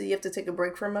sweet, so you have to take a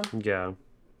break from them. Yeah. I'd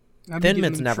be Thin getting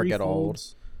Mints them never tree get old.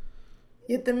 folds.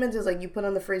 Yeah, Thin Mints is like you put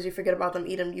on the fridge, you forget about them,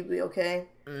 eat them, you be okay.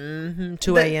 2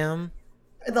 a.m.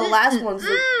 The last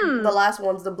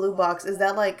one's the blue box. Is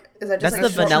that just That's like the a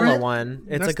short vanilla bread? one.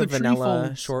 It's That's like a the tree vanilla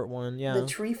folds. short one. Yeah. The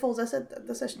trefoils. That's a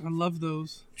I love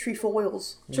those.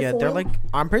 trefoils. Yeah, they're Trefoil? like,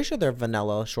 I'm pretty sure they're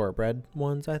vanilla shortbread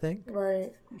ones, I think.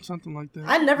 right. Something like that.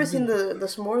 I'd never seen the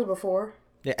s'mores before.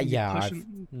 Yeah, I've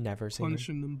pushing- never seen them.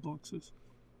 Punishing them boxes.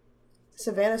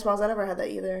 Savannah Smiles. I never had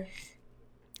that either.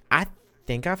 I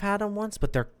think I've had them once,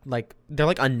 but they're like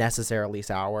unnecessarily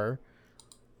sour.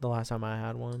 The last time I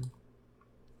had one.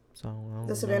 So I don't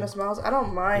The Savannah Smiles. I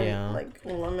don't mind Yeah. like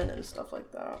lemon and stuff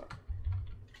like that.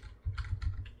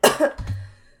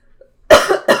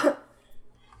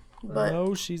 But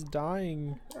No, she's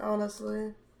dying.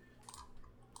 honestly,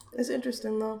 it's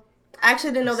interesting though. I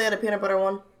actually didn't know they had a peanut butter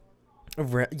one.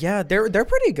 Yeah, they're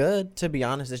pretty good, to be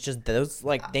honest. It's just those,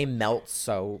 like, they melt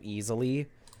so easily.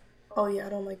 Oh yeah, I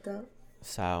don't like that.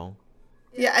 So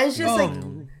Yeah, it's just like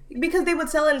because they would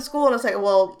sell it in school, and it's like,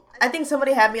 well, I think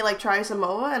somebody had me like try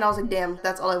Samoa, and I was like, damn,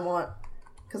 that's all I want,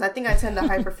 because I think I tend to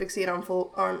hyperfixate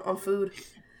on food.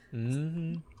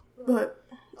 mm-hmm. But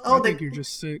I think you're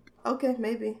just sick. okay,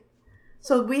 maybe.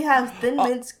 So we have Thin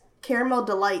Mints, Caramel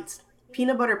Delights,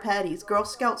 Peanut Butter Patties, Girl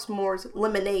Scout S'mores,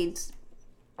 Lemonades.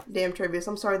 Damn, Travis,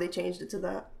 I'm sorry they changed it to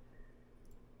that.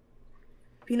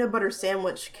 Peanut Butter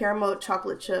Sandwich, Caramel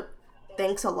Chocolate Chip,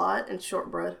 Thanks a Lot, and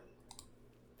Shortbread.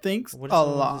 Thanks What a is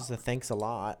lot. the thanks a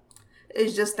lot?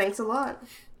 It's just Thanks a Lot.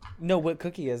 No, what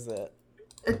cookie is it?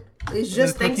 It's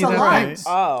just The Thanks cookie a that Lot. bites.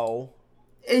 Oh,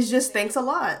 It's just Thanks a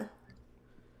Lot.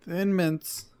 Thin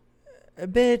Mints.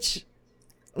 bitch!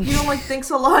 You don't like Thanks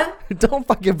a Lot? Don't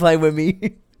fucking play with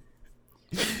me.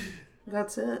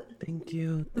 That's it. Thank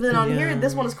you. Then on here,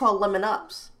 this one is called Lemon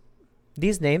Ups.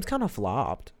 These names kind of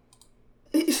flopped.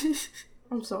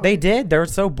 I'm sorry. They did. They're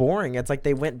so boring. It's like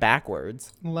they went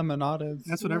backwards. Lemonades.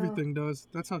 That's what everything does.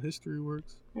 That's how history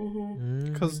works.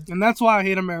 Because And that's why I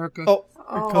hate America.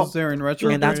 because they're in retro.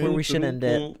 And that's where we should end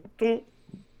it.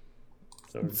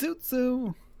 Sorry.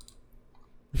 Zootsu.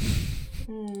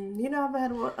 You know, I've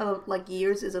had one like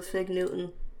years is a Fig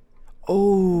Newton.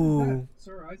 Oh,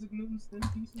 Sir Isaac Newton's thin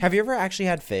pieces? have you ever actually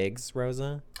had figs,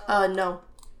 Rosa? No.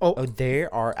 Oh, they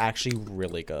are actually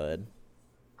really good.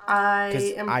 I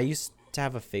Because am. I used to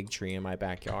have a fig tree in my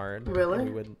backyard. and Really?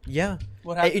 we would, yeah.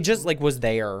 What It happened? just like was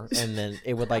there, and then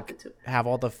it would like Happened to- have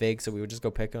all the figs, so we would just go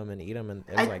pick them and eat them, and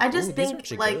it was like, I just "Ooh, these are think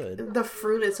actually like good." the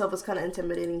fruit itself is kind of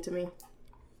intimidating to me.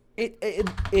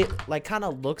 It like kind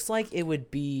of looks like it would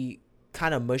be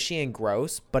kind of mushy and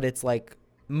gross, but it's like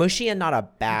mushy and not a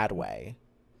bad way.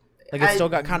 Like it's still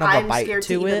got kind of a I'm bite scared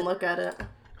to even it. look at it.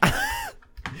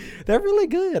 They're really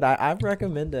good. I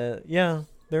recommend it. Yeah,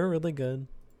 they're really good.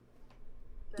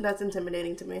 That's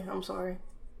intimidating to me. I'm sorry.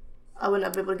 I would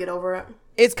not be able to get over it.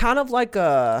 It's kind of like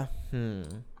a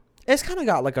It's kind of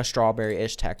got like a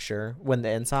strawberry-ish texture when the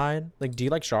inside. Like, do you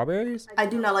like strawberries? I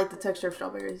do not like the texture of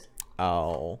strawberries.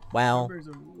 Oh, well. Strawberries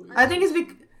are way- I think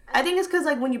it's because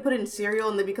like when you put it in cereal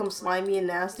and they become slimy and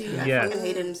nasty. I Yes. fucking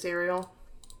hate it in cereal.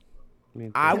 Me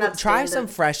too. I would cannot try stand some it.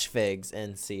 fresh figs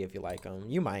and see if you like them.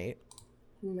 You might.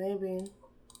 Maybe. I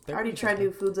They're already pretty tried good.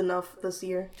 new foods enough this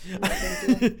year. No,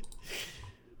 thank you.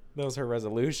 That was her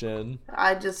resolution.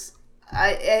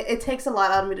 It takes a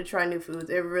lot out of me to try new foods.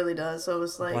 It really does. So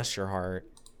it's like, Bless your heart.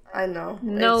 I know. it's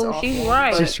No, she's awful,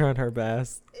 right. but She's trying her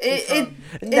best. It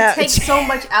No, takes so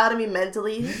much out of me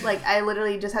mentally. Like, I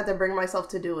literally just have to bring myself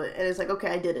to do it. And it's like, okay,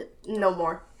 I did it. No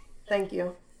more. Thank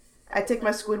you. I take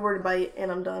my Squidward bite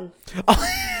and I'm done.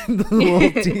 The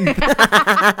little teeth.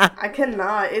 I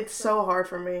cannot. It's so hard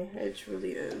for me. It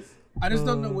truly is. I just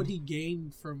don't know what he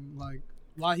gained from like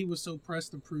why he was so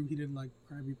pressed to prove he didn't like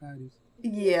Krabby Patties.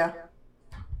 Yeah.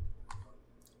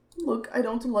 Look, I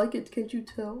don't like it. Can't you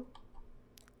tell?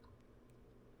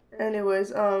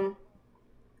 Anyways,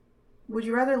 Would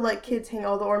you rather let kids hang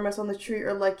all the ornaments on the tree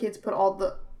or let kids put all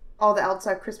the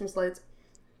outside Christmas lights?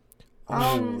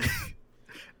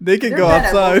 They can They're go bad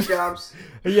at both outside. jobs.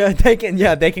 Yeah, they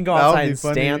can go That would outside be and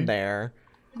funny. stand there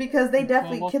Because they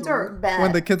definitely kids are bad.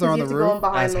 When the kids are on You the have to go roof? in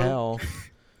behind as them. hell.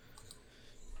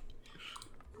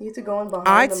 You have to go in behind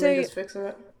I'd them say- and just fix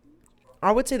it.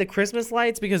 I would say the Christmas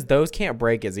lights because those can't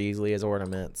break as easily as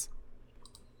ornaments.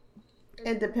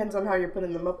 It depends on how you're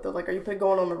putting them up though. Like, are you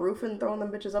going on the roof and throwing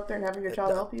them bitches up there and having your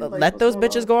child help you? Like, Let what's those going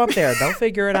bitches on? go up there. They'll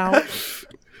figure it out.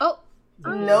 Oh,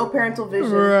 No parental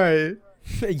vision. Right.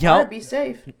 Gotta Yup. be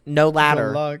safe. No ladder.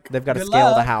 Good luck. They've got to Good scale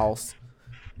the luck. house.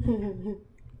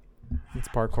 It's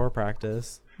parkour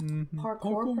practice.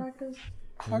 Parkour practice.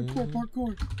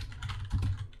 Parkour.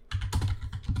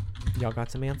 Y'all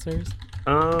got some answers?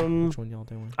 Which one y'all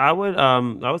doing? I would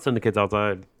send the kids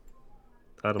outside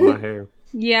out of my hair.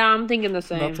 yeah, I'm thinking the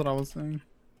same. That's what I was saying.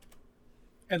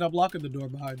 And I'm locking the door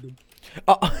behind them.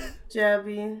 Oh,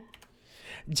 Jabby.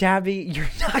 Jabby, you're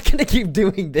not gonna keep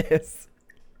doing this.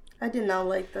 I did not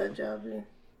like that, Jabby.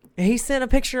 He sent a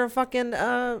picture of fucking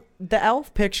the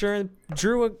elf picture and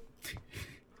drew a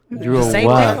Drew a same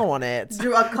what? thing on it.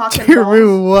 Drew a cock and Drew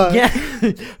balls. what?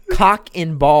 Yeah, cock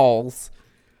and balls.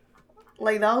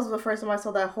 Like, that was the first time I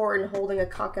saw that Horton holding a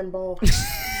cock and ball.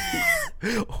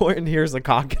 Horton here's a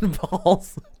cock and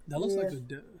balls. That looks Yeah. like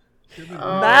a.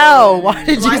 No, why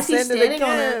did Why you is he send it standing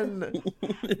on it?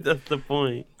 again? That's the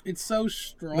point. It's so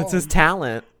strong. That's his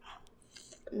talent.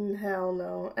 Hell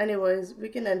no. Anyways, we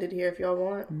can end it here if y'all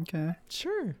want. Okay.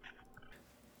 Sure.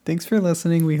 Thanks for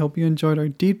listening. We hope you enjoyed our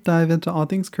deep dive into all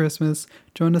things Christmas.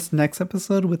 Join us next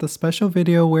episode with a special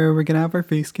video where we're going to have our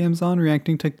face cams on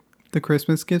reacting to the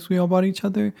Christmas gifts we all bought each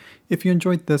other. If you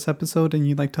enjoyed this episode and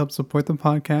you'd like to help support the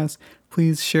podcast,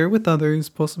 please share it with others,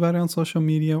 post about it on social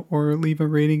media, or leave a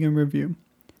rating and review.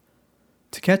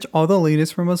 To catch all the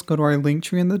latest from us, go to our link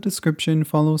tree in the description.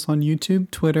 Follow us on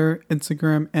YouTube, Twitter,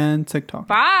 Instagram, and TikTok.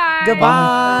 Bye. Goodbye.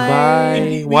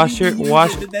 Bye.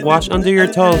 Wash under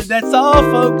your toes. That's all,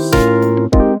 folks.